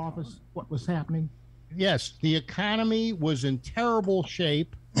into office, what was happening? Yes, the economy was in terrible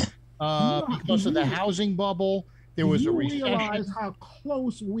shape because of the housing bubble. There was a recession. You realize how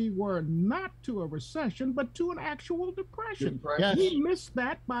close we were, not to a recession, but to an actual depression. Yes. We missed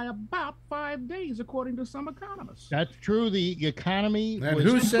that by about 5 days, according to some economists. That's true. The economy. And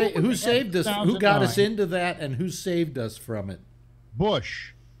who saved us? Who got us into that, and who saved us from it?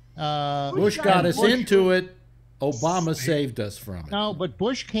 Bush. Bush got us into it. Obama saved us from it. No, but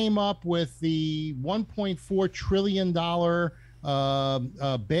Bush came up with the $1.4 trillion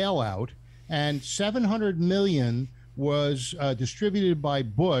bailout. And 700 million was distributed by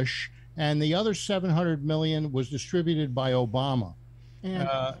Bush, and the other 700 million was distributed by Obama.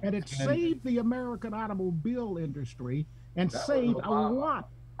 And it saved the American automobile industry and saved a lot,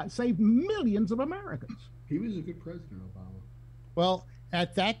 saved millions of Americans. He was a good president, Obama. Well,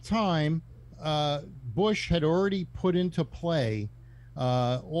 at that time, Bush had already put into play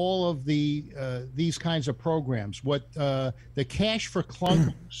all of these kinds of programs. What the cash for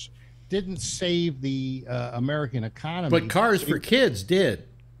clunkers didn't save the American economy. But Cars for Kids did.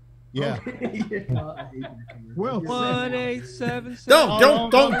 Yeah. Well,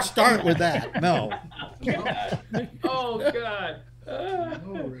 1-877. Don't start with that. No. Oh God.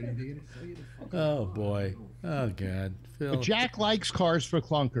 Oh boy. Oh God. Phil. But Jack likes Cars for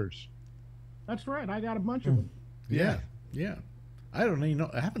Clunkers. That's right. I got a bunch of them. Yeah. I don't even know.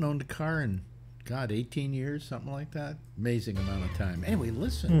 I haven't owned a car in 18 years, something like that. Amazing amount of time. Anyway,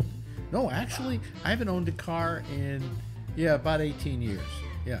 listen. No, actually, I haven't owned a car in, about 18 years.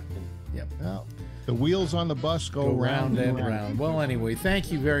 Yeah. Well, the wheels on the bus go round and round. Well, anyway,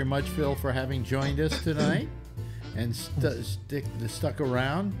 thank you very much, Phil, for having joined us tonight and stuck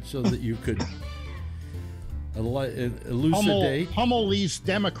around so that you could elucidate. Hummel these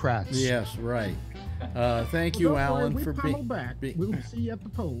Democrats. Yes, right. Thank you, Alan, for being back. We'll see you at the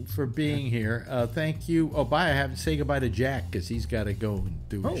polls. For being here. Thank you. Oh, bye. I have to say goodbye to Jack because he's got to go and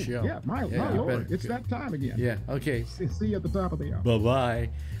do his show. Yeah, my Lord. It's that time again. Yeah, okay. See you at the top of the hour. Bye-bye.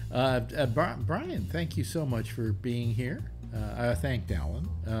 Brian, thank you so much for being here. I thanked Alan.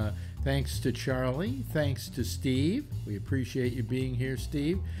 Thanks to Charlie. Thanks to Steve. We appreciate you being here,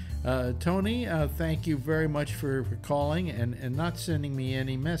 Steve. Tony, thank you very much for calling and not sending me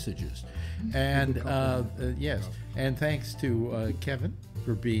any messages. And yes, and thanks to Kevin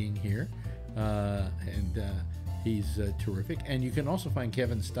for being here. He's terrific. And you can also find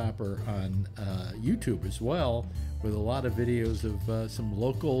Kevin Stopper on YouTube as well, with a lot of videos of some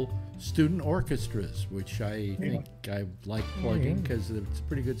local student orchestras, which I think I like plugging because it's a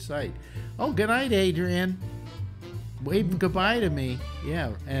pretty good site. Oh, good night, Adrian. Wave goodbye to me.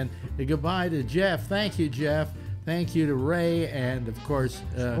 Yeah, and goodbye to Jeff. Thank you, Jeff. Thank you to Ray, and of course,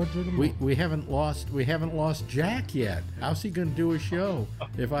 we haven't lost Jack yet. How's he going to do a show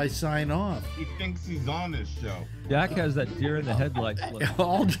if I sign off? He thinks he's on his show. Jack has that deer in the headlights look.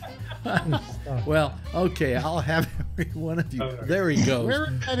 Well, okay, I'll have every one of you. There he goes.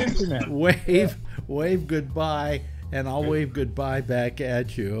 Where is that internet? Wave goodbye, and I'll wave goodbye back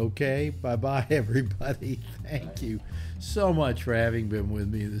at you. Okay, bye, everybody. Thank you so much for having been with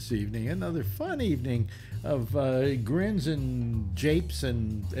me this evening. Another fun evening of grins and japes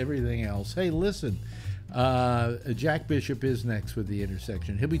and everything else. Hey, listen, Jack Bishop is next with The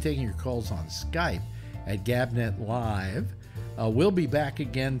Intersection. He'll be taking your calls on Skype at Gabnet Live. We'll be back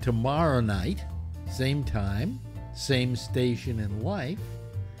again tomorrow night, same time, same station in life.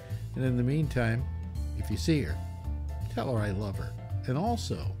 And in the meantime, if you see her, tell her I love her. And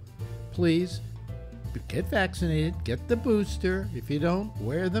also, please get vaccinated, get the booster. If you don't,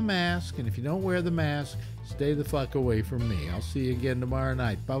 wear the mask. And if you don't wear the mask, stay the fuck away from me. I'll see you again tomorrow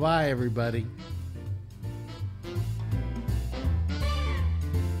night. Bye-bye, everybody.